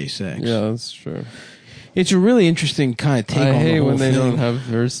verisimilitude of gay sex. Yeah, that's true. It's a really interesting kind of take on the whole I hate when they thing. don't have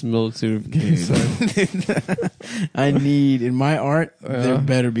verisimilitude of gay sex. I need, in my art, there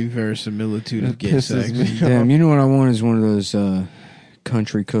better be verisimilitude of It gay pisses sex. me off. Damn, you know what I want is one of those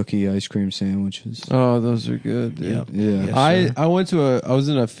country cookie ice cream sandwiches. Oh, those are good. Dude. Yep. Yeah. Yes, I went to I was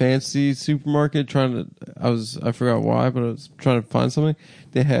in a fancy supermarket I forgot why, but I was trying to find something.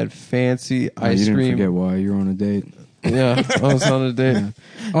 They had fancy ice you didn't cream. forget why you're on a date. Yeah, I was on a date. Yeah.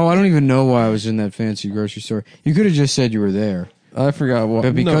 Oh, I don't even know why I was in that fancy grocery store. You could have just said you were there. I forgot why.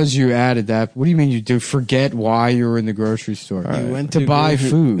 But because you added that, what do you mean you do forget why you were in the grocery store? Right. You went To buy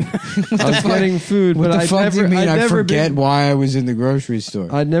food. I was getting food, What but the fuck do you mean I forget been, why I was in the grocery store?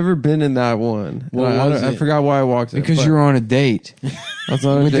 I'd never been in that one. What And was I it? forgot why I walked in. Because but you were on a date. I was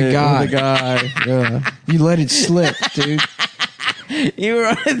on a with the date guy. With the guy. Yeah. You let it slip, dude. You were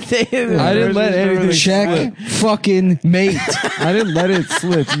on a date. I didn't let anything Check fucking mate. I didn't let it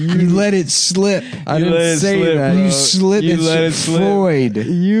slip. You let it slip. I You let didn't it say slip, that. bro. You slip You it. let it slip. Freud.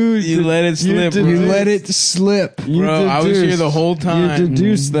 You let it slip, You bro. let it slip. You Bro, I was deduced- here the whole time. You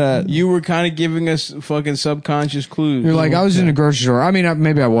deduced that. You were kind of giving us fucking subconscious clues. You're like, I was in a grocery store. I mean,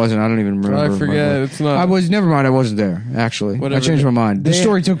 maybe I wasn't. I don't even remember. I forget. It's not. I was. Never mind. I wasn't there. Actually, Whatever. I changed my mind. The They-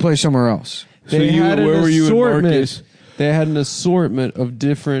 story took place somewhere else. So They you, had an where were you in assortment. Marcus? They had an assortment of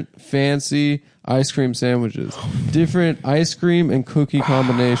different fancy ice cream sandwiches, different ice cream and cookie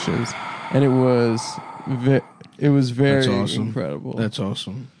combinations, and it was very That's awesome. incredible. That's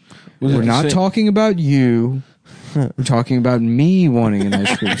awesome. We're not talking about you. We're talking about me wanting an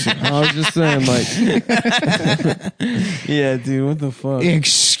ice cream sandwich. I was just saying, like, Yeah, dude. What the fuck?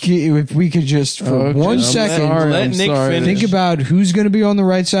 If we could just for Okay, 1 I'm second sorry, let I'm Nick sorry. finish. think about who's going to be on the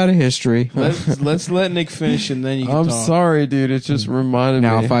right side of history. Let's let Nick finish and then you can I'm talk. sorry, dude. It just reminded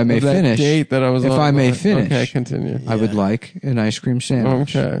Now, me. if I may of that finish. date that I was If on. I may finish. Okay, continue. I would like an ice cream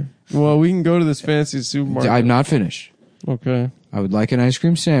sandwich. Okay. Well, we can go to this fancy supermarket. I'm not finished. Okay. I would like an ice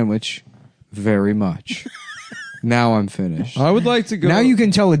cream sandwich very much. Now I'm finished. I would like to go. Now you can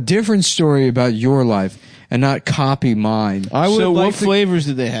tell a different story about your life and not copy mine. I would So like what to. flavors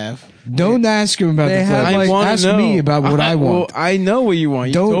did they have? Don't ask him about They the had, flavor. like- wanna Ask know. me about what I want. Well, I know what you want.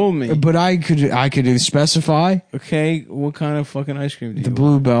 You Don't. told me. But I could specify Okay, what kind of fucking ice cream do you the want?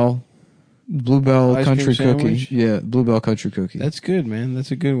 Bluebell Ice country cream cookie. sandwich? Yeah, Bluebell country cookie. That's good, man. That's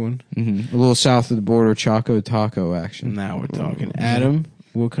a good one. A little south of the border, Choco Taco action. Now we're talking. Adam,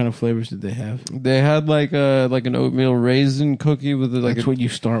 what kind of flavors did they have? They had like an oatmeal raisin cookie with That's what you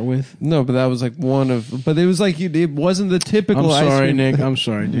start with? No, but that was like one of. But it was like it wasn't the typical. I'm ice sorry, cream. Nick. I'm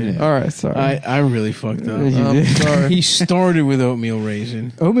sorry, dude. Yeah. All right, sorry. I really fucked up. You I'm did. sorry. He started with oatmeal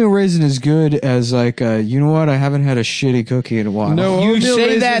raisin. Oatmeal raisin is good as like, you know what? I haven't had a shitty cookie in a while. No, You oatmeal say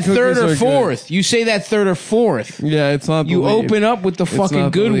raisin that cookies third are or good. fourth. You say that third or fourth. Yeah, it's not. You believed. open up with the fucking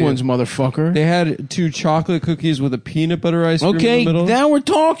not good believed. ones, motherfucker. They had 2 chocolate cookies with a peanut butter ice cream Okay, in the middle. now we're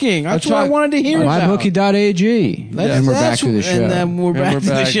talking. That's what I wanted to hear about. MyBookie.ag. And we're back to the show. And then we're back and to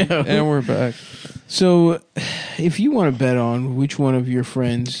we're the back. show. And we're back. So, if you want to bet on which one of your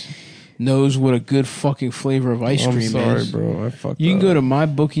friends knows what a good fucking flavor of ice I'm cream sorry, is, bro. I fucked you can up. go to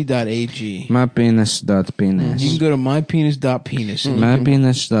mybookie.ag. MyPenis.penis. You can go to mypenis.penis. and you can-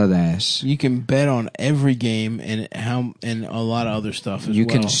 MyPenis.ass. You can bet on every game and a lot of other stuff as You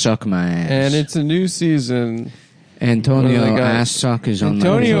well. can suck my ass. And it's a new season. Antonio What do they got? ass suck is on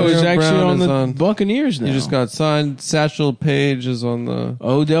Antonio the is Antonio actually Brown on is the on- Buccaneers now. He just got signed. Satchel Paige is on the.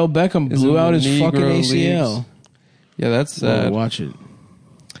 Odell Beckham is blew in out the his Negro fucking leagues. ACL. Yeah, that's Oh, sad. watch it.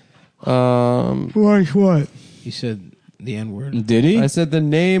 What? He said the N word. Did he? I said the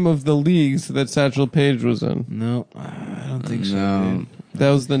name of the leagues that Satchel Paige was in. No, I don't think so. No. Dude.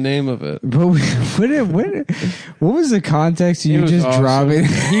 That was the name of it. But what was the context? It You was just awesome. dropping.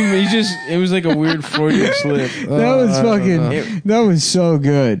 he just it was like a weird Freudian slip. That was I don't know. fucking. That was so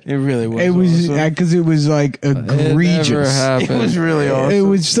good. It really was. It was awesome. because it was like It never egregious. happened. It was really awesome. It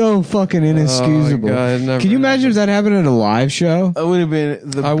was so fucking inexcusable. Oh my God, it never Can you imagine if that happened at a live show? It would have been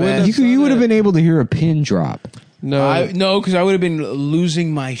the I would best. have- You would have been able to hear a pin drop. No. No, because I would have been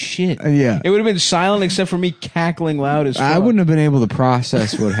losing my shit. Yeah. It would have been silent except for me cackling loud as fuck. I wouldn't have been able to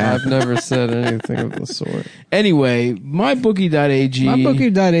process what I've happened. never said anything of the sort. Anyway, mybookie.ag.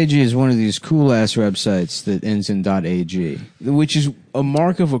 MyBookie.ag is one of these cool ass websites that ends in .ag. which is a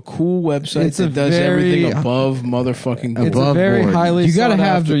mark of a cool website It's a that does very- everything above motherfucking It's Google. a very board. highly You gotta sought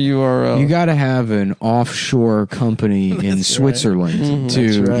have- after URL. You got to have an offshore company in Switzerland to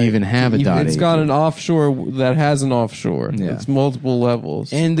That's right. even have a .ag. It's got an offshore that has an offshore. Yeah. It's multiple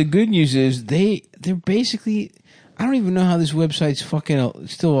levels. And the good news is they're basically, I don't even know how this website's fucking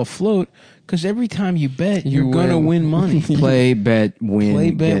still afloat, because every time you bet, you're You gonna win. win money. Play, bet, win.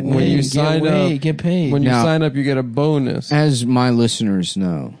 Play, bet, get win. When you Get sign away, up- get paid. when you Now- sign up, you get a bonus. As my listeners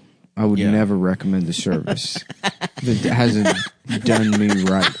know, I would Yeah. never recommend a service that hasn't done me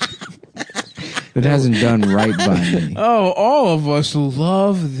right. That hasn't done right by me. Oh, all of us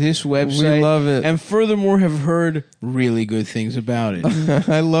love this website. We love it. And furthermore have heard really good things about it.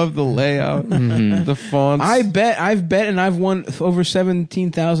 I love the layout, the fonts. I've bet and I've won over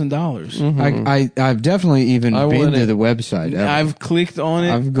 $17,000. I've definitely even I been want to it. the website. ever. I've clicked on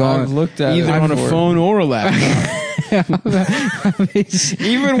it. I've gone. I've looked at either it on a before. phone or a laptop.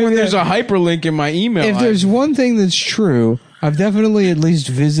 Even when there's a hyperlink in my email. If there's one thing that's true, I've definitely at least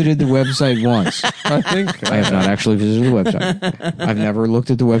visited the website once. I think I have not actually visited the website. I've never looked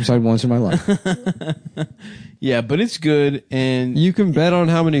at the website once in my life. yeah, but it's good, and you can bet on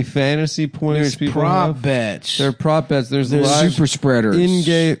how many fantasy points there's people prop have. bets. There are prop bets. There's There's live super spreaders,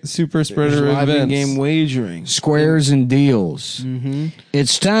 in-game super There's spreader live events. in-game wagering. squares and deals. Mm-hmm.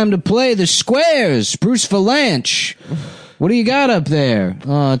 It's time to play the squares. Bruce Valanche. What do you got up there?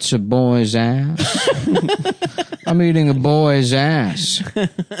 Oh, it's a boy's ass. I'm eating a boy's ass.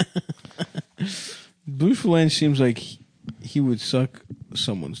 Bruce Valanche seems like he would suck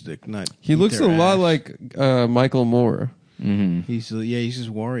someone's dick, not He eat looks a their lot ass. like Michael Moore. Mm-hmm. he's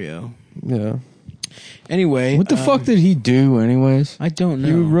just Wario. Yeah. Anyway, What the fuck did he do, anyways? I don't know.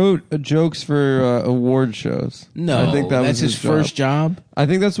 He wrote jokes for award shows. no, I think that that's was his first job. I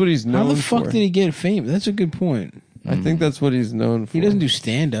think that's what he's known How the fuck for. did he get fame? That's a good point. I think that's what he's known for. He doesn't do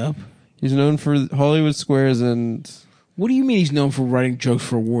stand up. He's known for Hollywood Squares, and What do you mean he's known for writing jokes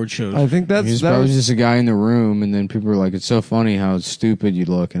for award shows? I think He's that probably was, just a guy in the room, and then people were like, "It's so funny how stupid you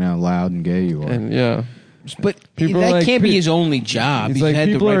look and how loud and gay you are." and yeah. but people that are like, can't be his only job. It's He's like had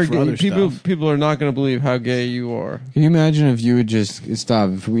people to write are for other stuff. people are not going to believe how gay you are. Can you imagine if you would just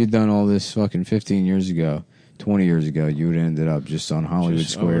stop? If we had done all this fucking 15 years ago, 20 years ago, you would have ended up just on Hollywood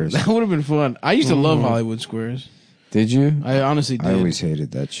Squares. That would have been fun. I used to love Hollywood Squares. Did you? I honestly did. I always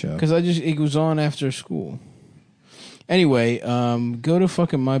hated that show. Because it was on after school. Anyway, go to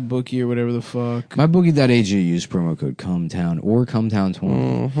fucking MyBookie or whatever the fuck. MyBookie.ag use promo code CUMTOWN or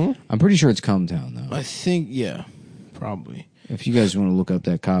CUMTOWN20. I'm pretty sure it's CUMTOWN though. I think, yeah, probably. If you guys want to look up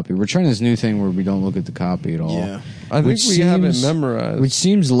that copy, we're trying this new thing where we don't look at the copy at all. Yeah. I think Which we have it seems- memorized. Which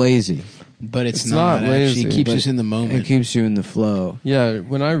seems lazy. But it's, It's not lazy, actually. It keeps but us in the It moment. keeps you in the flow. yeah,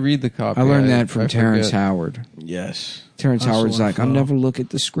 when I read the copy, I learned that from I Terrence forget. Howard. Yes. Terrence Hustle Howard's and like, I flow. never look at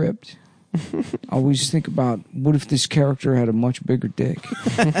the script. I always think about what if this character had a much bigger dick.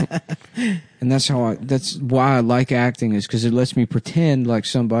 And that's why I like acting, is because it lets me pretend like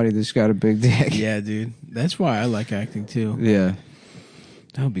somebody that's got a big dick. Yeah, dude. That's why I like acting too. Yeah.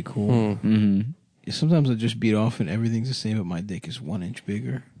 That would be cool. Mm-hmm. Sometimes I just beat off and everything's the same, but my dick is 1 inch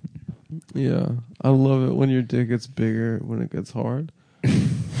bigger. Yeah, I love it when your dick gets bigger when it gets hard.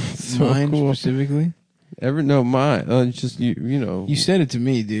 So Mine cool. specifically. Mine. It's just you know. You said it to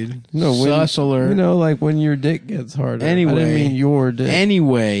me, dude. No, when, Sus alert. You know, like when your dick gets harder. Anyway. I didn't mean your dick.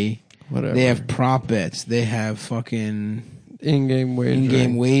 Anyway, Whatever. they have prop bets. They have fucking in-game wagering.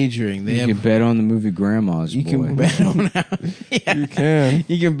 in-game wagering. They You have. can bet on the movie Grandma's You Boy. can bet on how. Yeah. You can.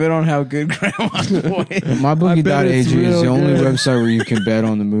 You can bet on how good Grandma's Boy is. MyBookie.ag bet it's is the real only good. website where you can bet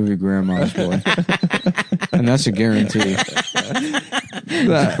on the movie Grandma's Boy. And that's a guarantee.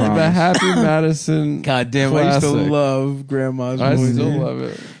 The promise. Happy Madison. God damn, I used to Classic. love Grandma's Boy. I still dude. love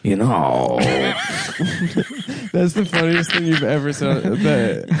it. You know. That's the funniest thing you've ever said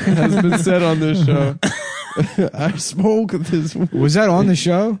that has been said on this show. I smoke this. Was that on the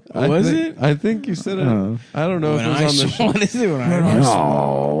show? Was it? I think you said it. Oh. I don't know When if it I was on the show. what is it when I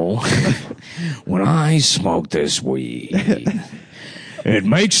No. When I smoke this weed, it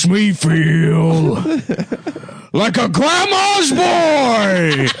makes me feel like a grandma's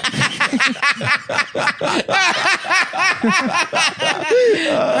boy.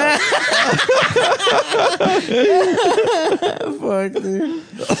 fuck, dude.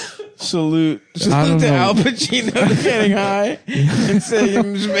 salute. Just I look don't to know. Al Pacino getting high and saying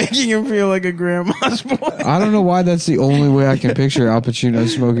him just making him feel like a grandma's boy. I don't know why that's the only way I can picture Al Pacino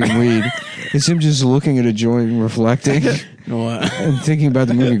smoking weed. It's him just looking at a joint and reflecting What? and thinking about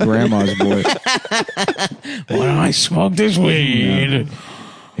the movie Grandma's Boy. When I smoke this weed,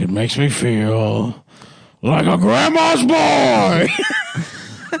 it makes me feel like a grandma's boy.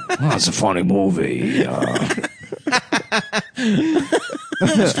 That's a funny movie.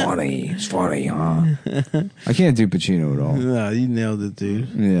 It's funny, huh? I can't do Pacino at all. No, you nailed it, dude.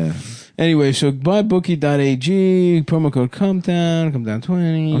 Yeah. Anyway, so mybookie.ag, promo code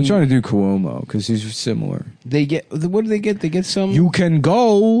ComeDown20. I'm trying to do Cuomo because he's similar. They get, what do they get? They get some. You can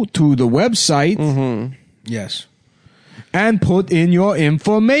go to the website Yes. and put in your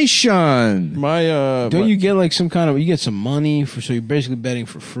information. My Don't you get like some kind of, you get some money for, so you're basically betting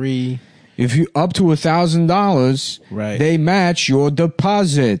for free. If you up to $1,000, Right. they match your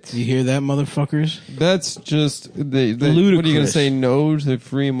deposit. You hear that, motherfuckers? That's just the What are you Ludicrous. gonna say? No to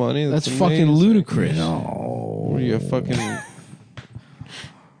free money? That's amazing. fucking ludicrous. What are you a fucking?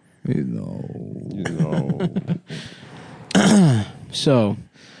 So,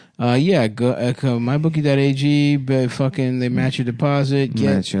 yeah, go mybookie.ag, but fucking they match your deposit.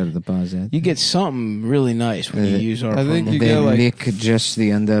 Match your deposit. You get something really nice when you use our I think promo you code. get like lick just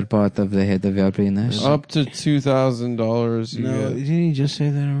the under part of the head of your penis. up to $2,000. No, didn't you just say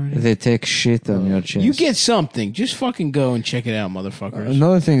that already? They take shit on your chest. You get something. Just fucking go and check it out, motherfuckers.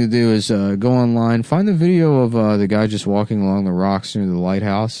 Another thing to do is go online, find the video of the guy just walking along the rocks near the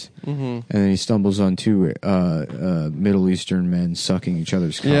lighthouse, and then he stumbles on two Middle Eastern men sucking each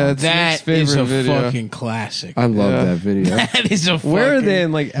other's cock. Yeah, it's That Nick's is a favorite video. fucking classic. I love Yeah. that video. That is a fucking Where are they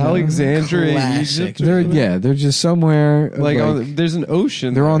in like Alexandria, classic. Egypt? or something? They're just somewhere like on, there's an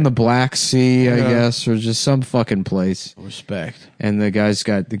ocean. they're there. on the Black Sea, I Yeah. guess, or just some fucking place. Respect. And the guy's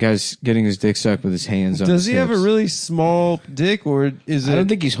getting his dick sucked with his hands on Does his he have a hips. really small dick, or is it? I don't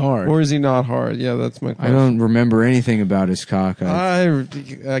think he's hard. Or is he not hard? Yeah, that's my I question. don't remember anything about his cock. I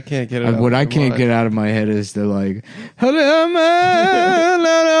can't get it. out What of I my can't mind. get out of my head is they're like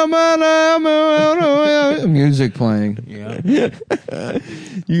music playing. Yeah.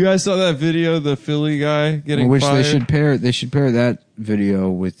 You guys saw that video, the Philly guy getting Which fired? they should pair that video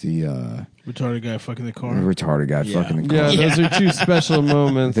with the Retarded guy fucking the car. retarded guy Yeah. fucking the car. Yeah, those are two special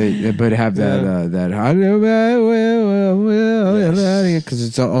moments. But have that because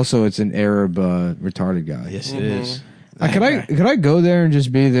it's also it's an Arab retarded guy. Yes, it is. Could I go there and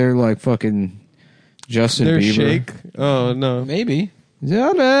just be there like fucking Justin Their Bieber? shake. Oh no. Maybe.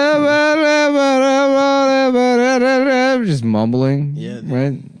 Just mumbling. Yeah.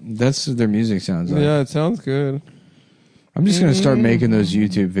 Right? That's what their music sounds like. Yeah, it sounds good. I'm just going to start making those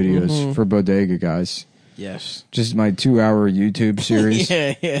YouTube videos for Bodega guys. Yes. Just my 2-hour YouTube series.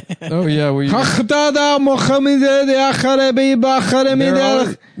 Yeah, yeah. Oh yeah,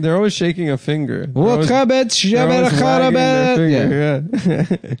 they're always shaking a finger. They're always wagging their finger, yeah.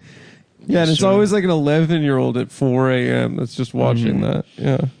 Yeah, and it's always like an 11-year-old at 4 a.m. that's just watching that.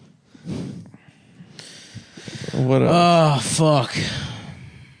 Yeah. What else? Oh, fuck.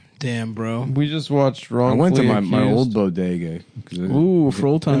 Damn, bro. We just watched I Wrongfully went to my Accused old Bodega. Ooh, for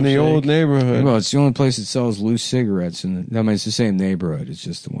old time's in the sake. old neighborhood. Well, it's the only place that sells loose cigarettes. I mean, it's the same neighborhood. It's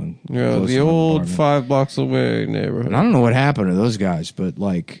just the one. Yeah, close the to my old apartment. 5 blocks away neighborhood. And I don't know what happened to those guys, but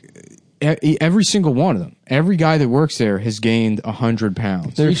like every single one of them, every guy that works there has gained 100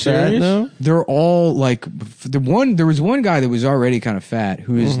 pounds. They're you fat serious? now? They're all like there was one guy that was already kind of fat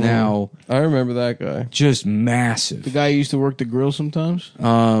who is now I remember that guy. just massive. The guy who used to work the grill sometimes?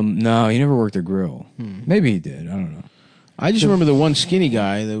 No, he never worked a grill. Maybe he did. I don't know. I just remember the one skinny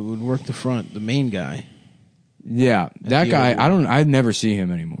guy that would work the front, the main guy. Yeah, that the guy. other one. I never see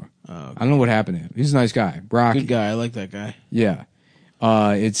him anymore. Oh, I don't know what happened to him. He's a nice guy. Brock. good guy. I like that guy. Yeah.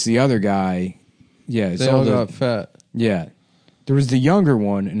 It's the other guy. Yeah, it's They all all the, got fat. yeah. There was the younger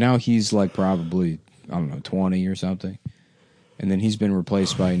one, and now he's like probably, I don't know, 20 or something. And then he's been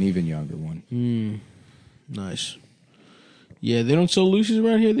replaced by an even younger one. Nice. Yeah, they don't sell Lucy's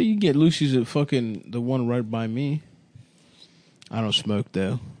around here. You get Lucy's at fucking the one right by me. I don't smoke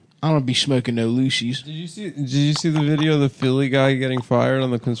though. I don't be smoking no Lucy's. Did you see the video of the Philly guy getting fired on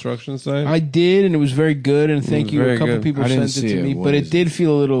the construction site? I did, and it was very good. And thank was you. A very couple good. people I didn't sent it see to it. me, What but is it did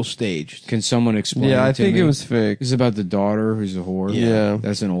feel a little staged. Can someone explain yeah, I it to think me? it was fake. It's about the daughter who's a whore. Yeah.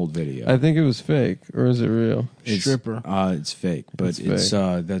 That's an old video. I think it was fake, or is it real? It's, Stripper. It's fake, but It's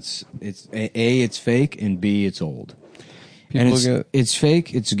fake. it's it's fake, and B, it's old. People And get it's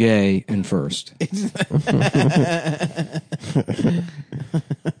fake, it's gay, and first.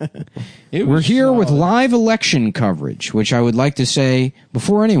 It We're was here with solid. live election coverage, which I would like to say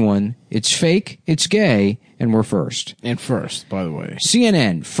before anyone It's fake, it's gay, and we're first. And first, by the way.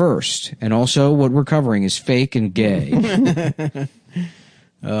 CNN, first. And also, what we're covering is fake and gay.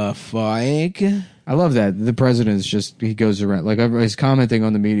 Fake. I love that. The president is just, he goes around, like, he's commenting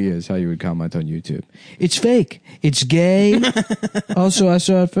on the media is how you would comment on YouTube. It's fake. It's gay. Also, I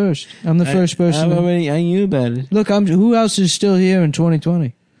saw it first. I'm the first person. I knew about it. Look, who else is still here in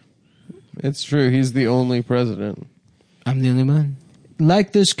 2020? It's true. He's the only president. I'm the only man.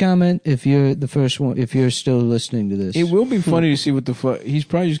 Like this comment if you're the first one, if you're still listening to this. It will be funny to see what the fuck. He's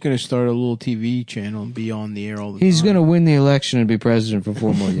probably just going to start a little TV channel and be on the air all the time. He's going to win the election and be president for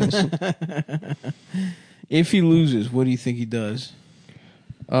 4 more years. If he loses, what do you think he does?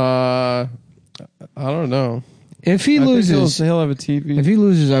 I don't know. If he I think loses, he'll have a TV. if he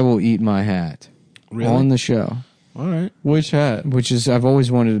loses, I will eat my hat on the show. All right. Which hat? Which is, I've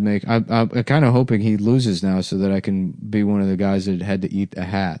always wanted to make. I'm kind of hoping he loses now so that I can be one of the guys that had to eat a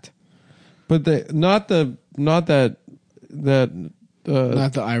hat. But not the Not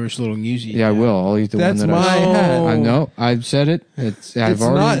the Irish little newsy. Yeah, I will. I'll eat the That's one that my I. hat. I know. I've said it. I've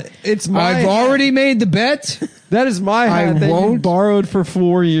I've already made the bet. That is my hat that you won't- borrowed for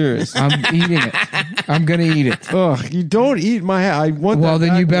 4 years. I'm eating it. I'm gonna eat it. Ugh, you don't eat my hat. I want Well, that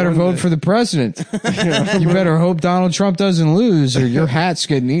then you back better one vote day. for the president. You better hope Donald Trump doesn't lose, or your hat's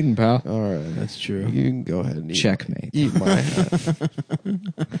getting eaten, pal. All right. That's true. You can go ahead and Checkmate. eat my hat.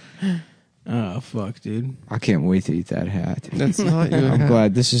 Oh, fuck, dude. I can't wait to eat that hat. That's not your I'm hat.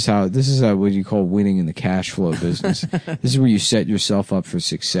 glad this is how what you call winning in the cash flow business. This is where you set yourself up for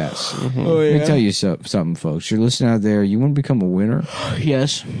success. Oh, Let me tell you something, folks. You're listening out there. You want to become a winner?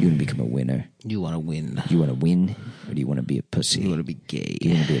 Yes. You want to become a winner? You want to win. You want to win, or do you want to be a pussy? You want to be gay.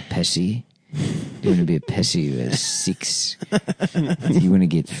 You want to be a pussy? You want to be a pussy with a 6? Do you want to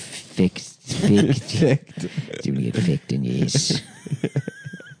get ficked? Do you want to get ficked in your ass?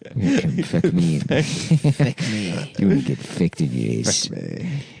 Come fuck me. Fuck me. You want to get ficked in your ass?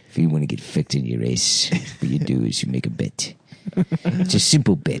 If you want to get ficked in your ass, what you do is you make a bet. It's a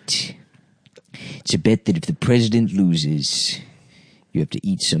simple bet. It's a bet that if the president loses, you have to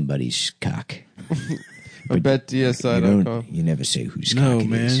eat somebody's cock. I bet DSI.com. You never say whose No, cock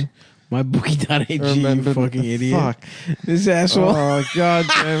it is. man. My bookie.ag, you Remember- fucking idiot. Fuck. This asshole. Oh, God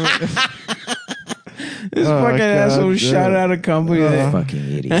damn it. This Oh, fucking God asshole damn. shouted out a company that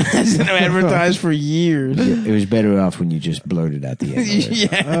Fucking idiot. hasn't advertised for years. It was better off when you just blurted out the end.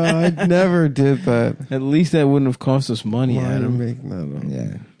 Yeah. I never did that. At least that wouldn't have cost us money, Why Adam. make that up?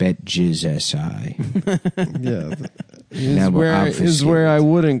 Yeah. Bet Jizz SI. Yeah. Now we're Is where I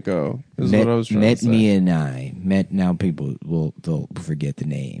wouldn't go. Is what I was trying to say. me and I. Now people they'll forget the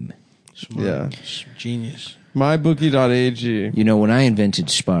name. Smart. Yeah. Genius. MyBookie.ag. You know, when I invented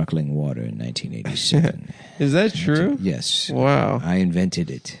sparkling water in 1987. Is that true? Yes. Wow. I invented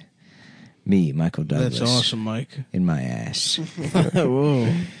it. Me, Michael Douglas. That's awesome, Mike. In my ass.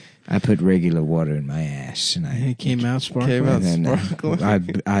 Whoa. I put regular water in my ass, and It came out sparkling. Came out and then sparkling.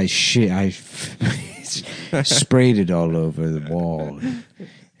 I sprayed it all over the wall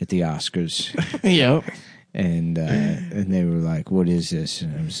at the Oscars. Yep. And they were like, "What is this?"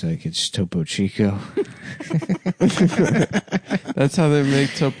 And I was like, "It's Topo Chico." That's how they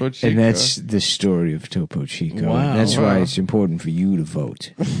make Topo Chico. And that's the story of Topo Chico. Wow. That's why Wow. it's important for you to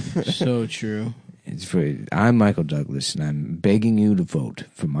vote. So true. I'm Michael Douglas, and I'm begging you to vote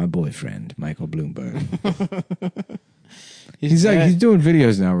for my boyfriend, Michael Bloomberg. He's doing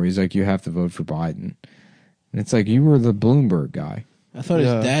videos now where he's like, "You have to vote for Biden." And it's like, you were the Bloomberg guy. I thought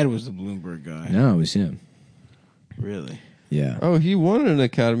Yeah. his dad was the Bloomberg guy. No, it was him. Really? Yeah. Oh, he won an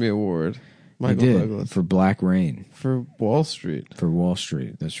Academy Award. Michael he did, Douglas. for Black Rain, For Wall Street. for Wall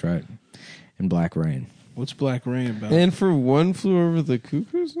Street. That's right. And Black Rain. What's Black Rain about? And for One Flew Over the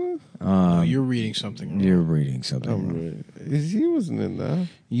Cuckoo's Nest? Oh, you're reading something wrong. You're reading something wrong. He wasn't in that.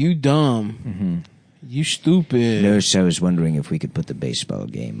 You dumb. Mm-hmm. You stupid. Nurse, I was wondering if we could put the baseball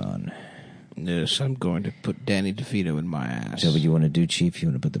game on. Yes, I'm going to put Danny DeVito in my ass. Is that what you want to do, Chief? You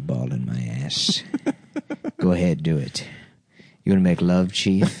want to put the ball in my ass? Go ahead, do it. You want to make love,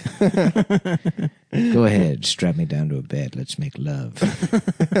 Chief? Go ahead, strap me down to a bed. Let's make love.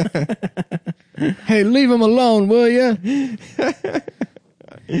 Hey, leave him alone, will you?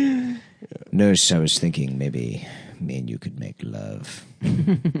 Nurse, I was thinking maybe me and you could make love.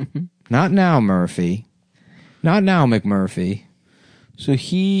 Not now, Murphy. Not now, McMurphy. So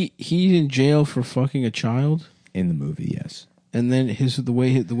he's in jail for fucking a child, In the movie, yes. and then the way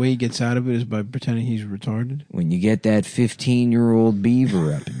he gets out of it is by pretending he's retarded. When you get that 15-year-old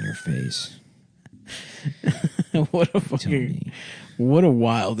beaver up in your face. What a Tell fucking me. what a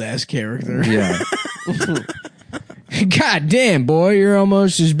wild ass character. Yeah. God damn, boy, you're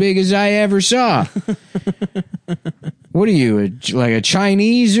almost as big as I ever saw. What are you, like a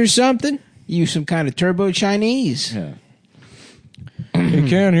Chinese or something? You some kind of turbo Chinese. Yeah. He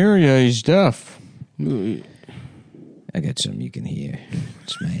can't hear you. He's deaf. I got something you can hear.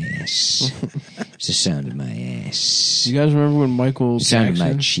 It's my ass. It's the sound of my ass. You guys remember when Michael Sound Jackson?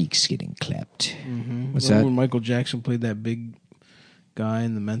 of my cheeks getting clapped. What's Remember that? when Michael Jackson played that big guy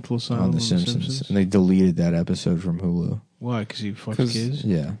in the mental asylum On The Simpsons. And they deleted that episode from Hulu. Why? Because he fucks 'Cause- kids.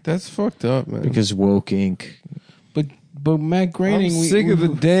 Yeah. That's fucked up, man. Because Woke Inc. But Matt Groening, I'm sick of the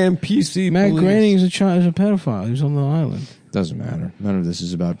damn PC Matt police. Groening is a pedophile. He was on the island. Doesn't matter. None of this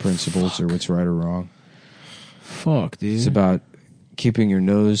is about principles or what's right or wrong. Fuck, dude. It's about keeping your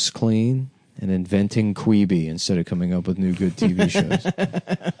nose clean and inventing Queeby instead of coming up with new good TV shows.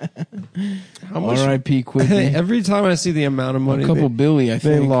 How much? R.I.P. Quigley. Every time I see the amount of money A couple Billy, I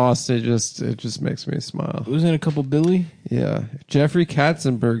they think. lost, it just makes me smile. Wasn't it a couple Billy? Yeah, Jeffrey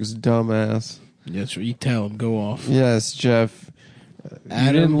Katzenberg's dumbass. That's right. You tell him. Go off. Yes, Jeff. You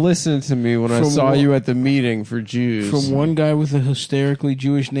Adam, didn't listen to me when I from saw one- you at the meeting for Jews. From one guy with a hysterically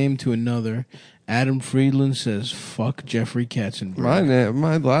Jewish name to another, Adam Friedland says, fuck Jeffrey Katzenberg.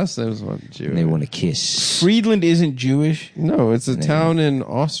 My last name's not Jewish. And they want to kiss. Friedland isn't Jewish. No, it's a They- town in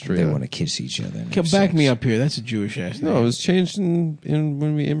Austria. They want to kiss each other. and Come have back sex. me up here. That's a Jewish ass name. No, it was changed in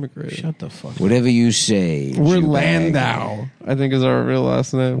when we immigrated. Shut the fuck up. Whatever you say. We're Jew bag. Landau, I think is our real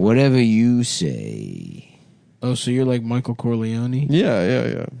last name. Whatever you say. Oh, so you're like Michael Corleone?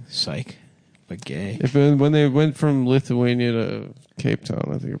 Yeah. Psych. But gay. When they went from Lithuania to Cape Town,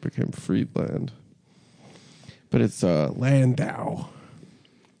 I think it became Friedland. But it's Landau.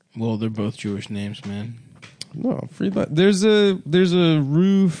 Well, they're both Jewish names, man. No, Friedland. There's a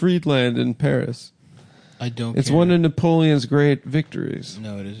Rue Friedland in Paris. I don't It's care. one of Napoleon's great victories.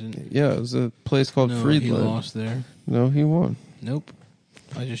 No, it isn't. Yeah, it was a place called No, Friedland. he lost there. No, he won. Nope.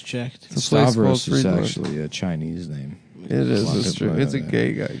 I just checked. It's a place called Stavros is Friedland. actually a Chinese name. It is. Lots It's of true. play It's a on that.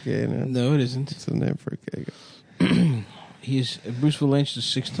 gay guy. Gay name. No, it isn't. It's a name for a gay guy. He's Bruce Valanche, the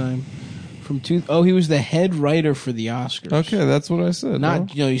sixth time from two. Oh, he was the head writer for the Oscars. Okay, that's what I said.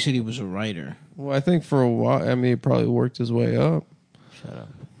 Not, no? you said he was a writer. Well, I think for a while. I mean, he probably worked his way up. Shut up.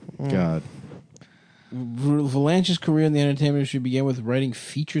 God. Valanche's career in the entertainment industry began with writing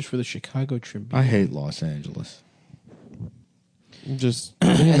features for the Chicago Tribune. I hate Los Angeles. Just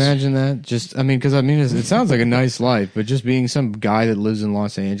Can you imagine that? Just, I mean, because it sounds like a nice life, but just being some guy that lives in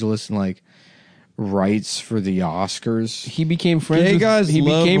Los Angeles and like writes for the Oscars. He became friends. Gay with, guys he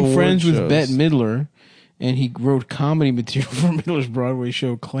love became award friends with shows. Bette Midler, and he wrote comedy material for Midler's Broadway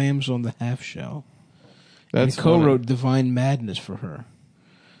show "Clams on the Half Shell." And that's he co-wrote "Divine Madness" for her.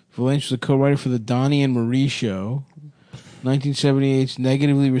 Valanche was a co-writer for the Donnie and Marie show. 1978's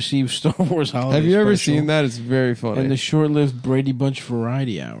negatively received Star Wars holiday Have you ever special, seen that? It's very funny. and the short-lived Brady Bunch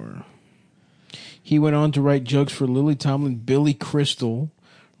Variety Hour. He went on to write jokes for Lily Tomlin, Billy Crystal,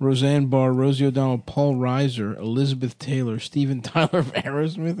 Roseanne Barr, Rosie O'Donnell, Paul Reiser, Elizabeth Taylor, Steven Tyler of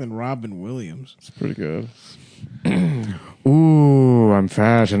Aerosmith, and Robin Williams. It's pretty good. Ooh, I'm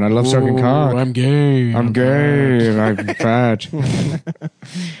fat and I love sucking cock. I'm gay. I'm gay and I'm fat.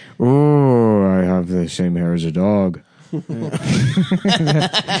 Ooh, I have the same hair as a dog.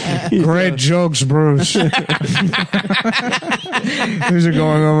 Great jokes, Bruce. These are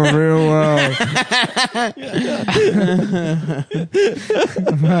going over real well.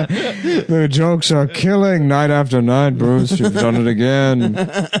 The jokes are killing night after night, Bruce. You've done it again.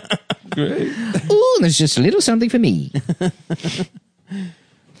 Great. Ooh, there's just a little something for me.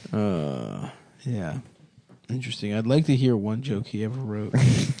 Yeah. Interesting. I'd like to hear one joke he ever wrote.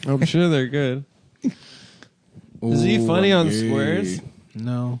 I'm sure they're good. Is he Ooh, funny I'm on gay. Squares?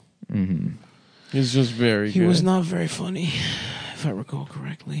 No. He's just very He good. was not very funny, if I recall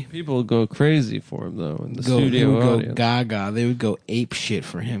correctly. People go crazy for him though in the They studio would go audience. gaga. They would go ape shit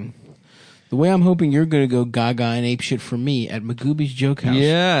for him. The way I'm hoping you're going to go gaga and ape shit for me at Magooby's Joke House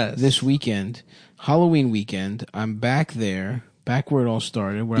Yes. this weekend, Halloween weekend. I'm back there, back where it all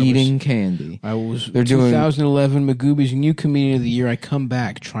started. Where Eating candy. I was They're doing- 2011 Magooby's new comedian of the year. I come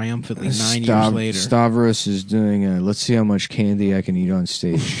back triumphantly 9 years later. Stavros is doing a let's see how much candy I can eat on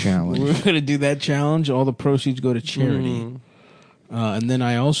stage challenge. We're going to do that challenge. All the proceeds go to charity. And then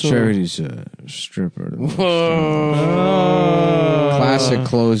I also Charity's a stripper. Whoa. Classic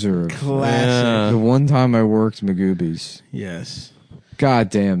closer. Classic. The one time I worked Magooby's. Yes. God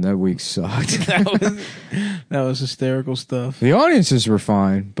damn, that week sucked. That was hysterical stuff. The audiences were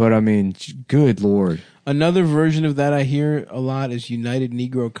fine, but I mean, good lord. Another version of that I hear a lot is United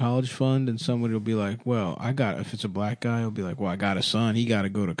Negro College Fund, and somebody will be like, well, if it's a black guy, he'll be like, well, I got a son, he got to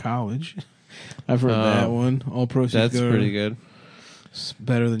go to college. I've heard that one. All proceeds That's go pretty good. It's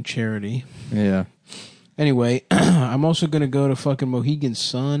better than charity. Yeah. Anyway, I'm also going to go to fucking Mohegan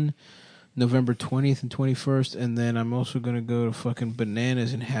Sun November 20th and 21st, and then I'm also going to go to fucking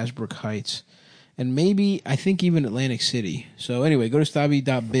Bananas in Hasbrook Heights. And maybe, I think even Atlantic City. So anyway, go to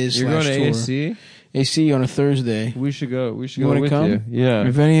stabby.biz. You're going to tour. AC? AC on a Thursday. We should go. We should You go wanna with come? you. Yeah.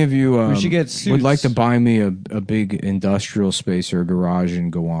 If any of you We should get would suits. like to buy me a big industrial space or a garage in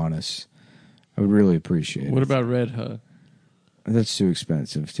Gowanus, I would really appreciate it. What about Red Hook? That's too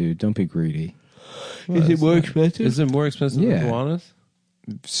expensive, dude. Don't be greedy. Is it more expensive? Is it more expensive Yeah. than Kiwanis?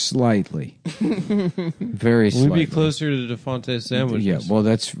 Slightly. Very slightly. We'd be closer to DeFonte sandwiches. Yeah, well,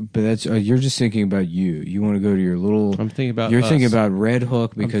 that's you're just thinking about you. You want to go to your little. I'm thinking about You're us. thinking about Red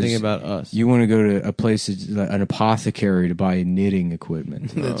Hook I'm because thinking about us. you want to go to a place, that's like an apothecary, to buy knitting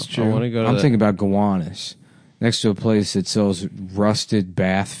equipment. That's I true. want to go to I'm that. thinking about Gowanus, next to a place that sells rusted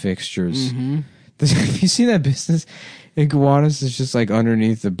bath fixtures. Mm-hmm. Have you seen that business in Gowanus? It's just like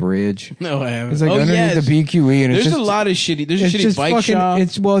underneath the bridge. No, I haven't. It's like oh, underneath yes. the BQE, and There's it's just a lot of shitty. There's a it's shitty just bike fucking, shop.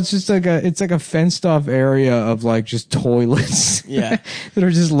 It's just like a fenced off area of like just toilets. Yeah. that are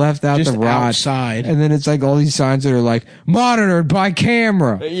just left out Just to rot. outside. And then it's like all these signs that are like monitored by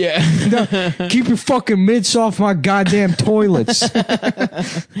camera. Yeah. Keep your fucking mitts off my goddamn toilets.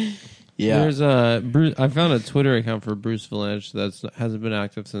 Yeah. There's Bruce. I found a Twitter account for Bruce Valanche that hasn't been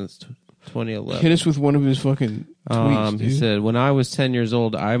active since 2011. Hit us with one of his fucking tweets, dude. He said, "When I was 10 years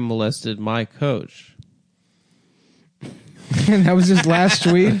old, I molested my coach." And that was his last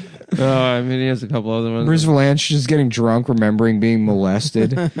tweet. I mean, he has a couple other ones. Bruce Valanche just getting drunk, remembering being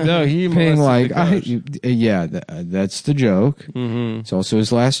molested. No, he Being molested like, the coach. yeah, that's the joke. Mhm. It's also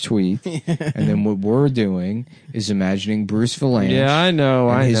his last tweet. And then what we're doing is imagining Bruce Valanche. Yeah, I know.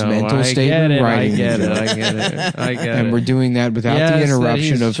 and I his know. mental I state get in it. writing I get the it. joke. I get it. I get And it. we're doing that without Yes, the that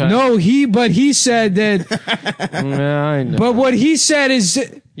interruption he's of trying- but he said that. Yeah, I know. But what he said is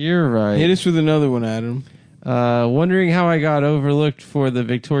You're right. Hit us with another one, Adam. Wondering how I got overlooked for the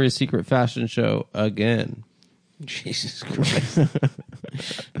Victoria's Secret fashion show again. Jesus Christ.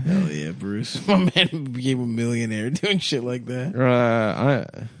 Hell yeah, Bruce. My man became a millionaire doing shit like that.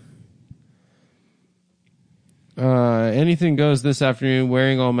 Anything goes this afternoon.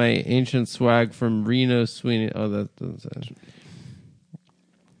 Wearing all my ancient swag from Reno Sweeney. Oh, that doesn't say.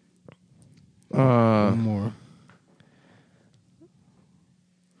 One more.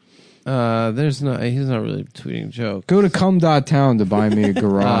 He's not really tweeting jokes. go to cum.town to buy me a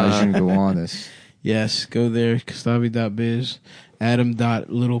garage in Gowanus. Yes, go there. Kastabi.biz.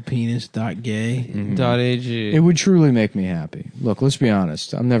 Adam.littlepenis.gay. .ag. It would truly make me happy. Look, let's be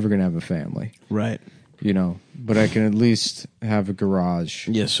honest. I'm never going to have a family, Right. you know, but I can at least have a garage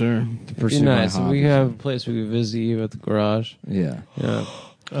Yes, sir. to Be pursue nice. my If we hobbies. have a place we could visit you at the garage. Yeah. Yeah.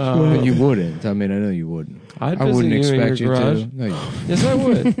 But you wouldn't. I mean, I know you wouldn't. I'd I visit wouldn't you in expect your you garage. to. No, you Yes, I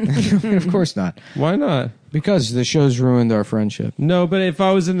would. wouldn't. Of course not. Why not? Because the show's ruined our friendship. No, but if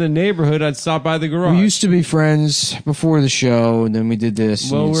I was in the neighborhood, I'd stop by the garage. We used to be friends before the show, and then we did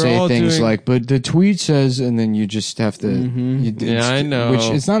this. Well, and you'd we're say all things doing- like, "But the tweet says," and then you just have to. Yeah, I know. Which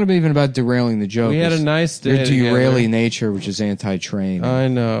it's not even about derailing the joke. We had a It's nice day your derailing together. nature, which is anti-train. I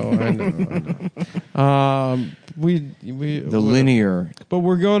know. We the linear. but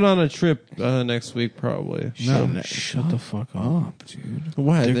we're going on a trip next week probably. Shut the fuck up, dude.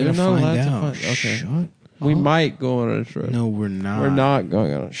 What? They're They're gonna not find allowed out. to find. Okay, Shut. we might go on a trip. No, we're not. We're not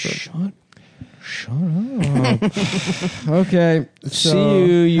going on a trip. Shut up. Okay. See so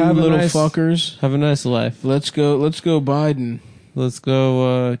you have a little nice- fuckers. Have a nice life. Let's go, Biden. Let's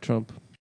go, Trump.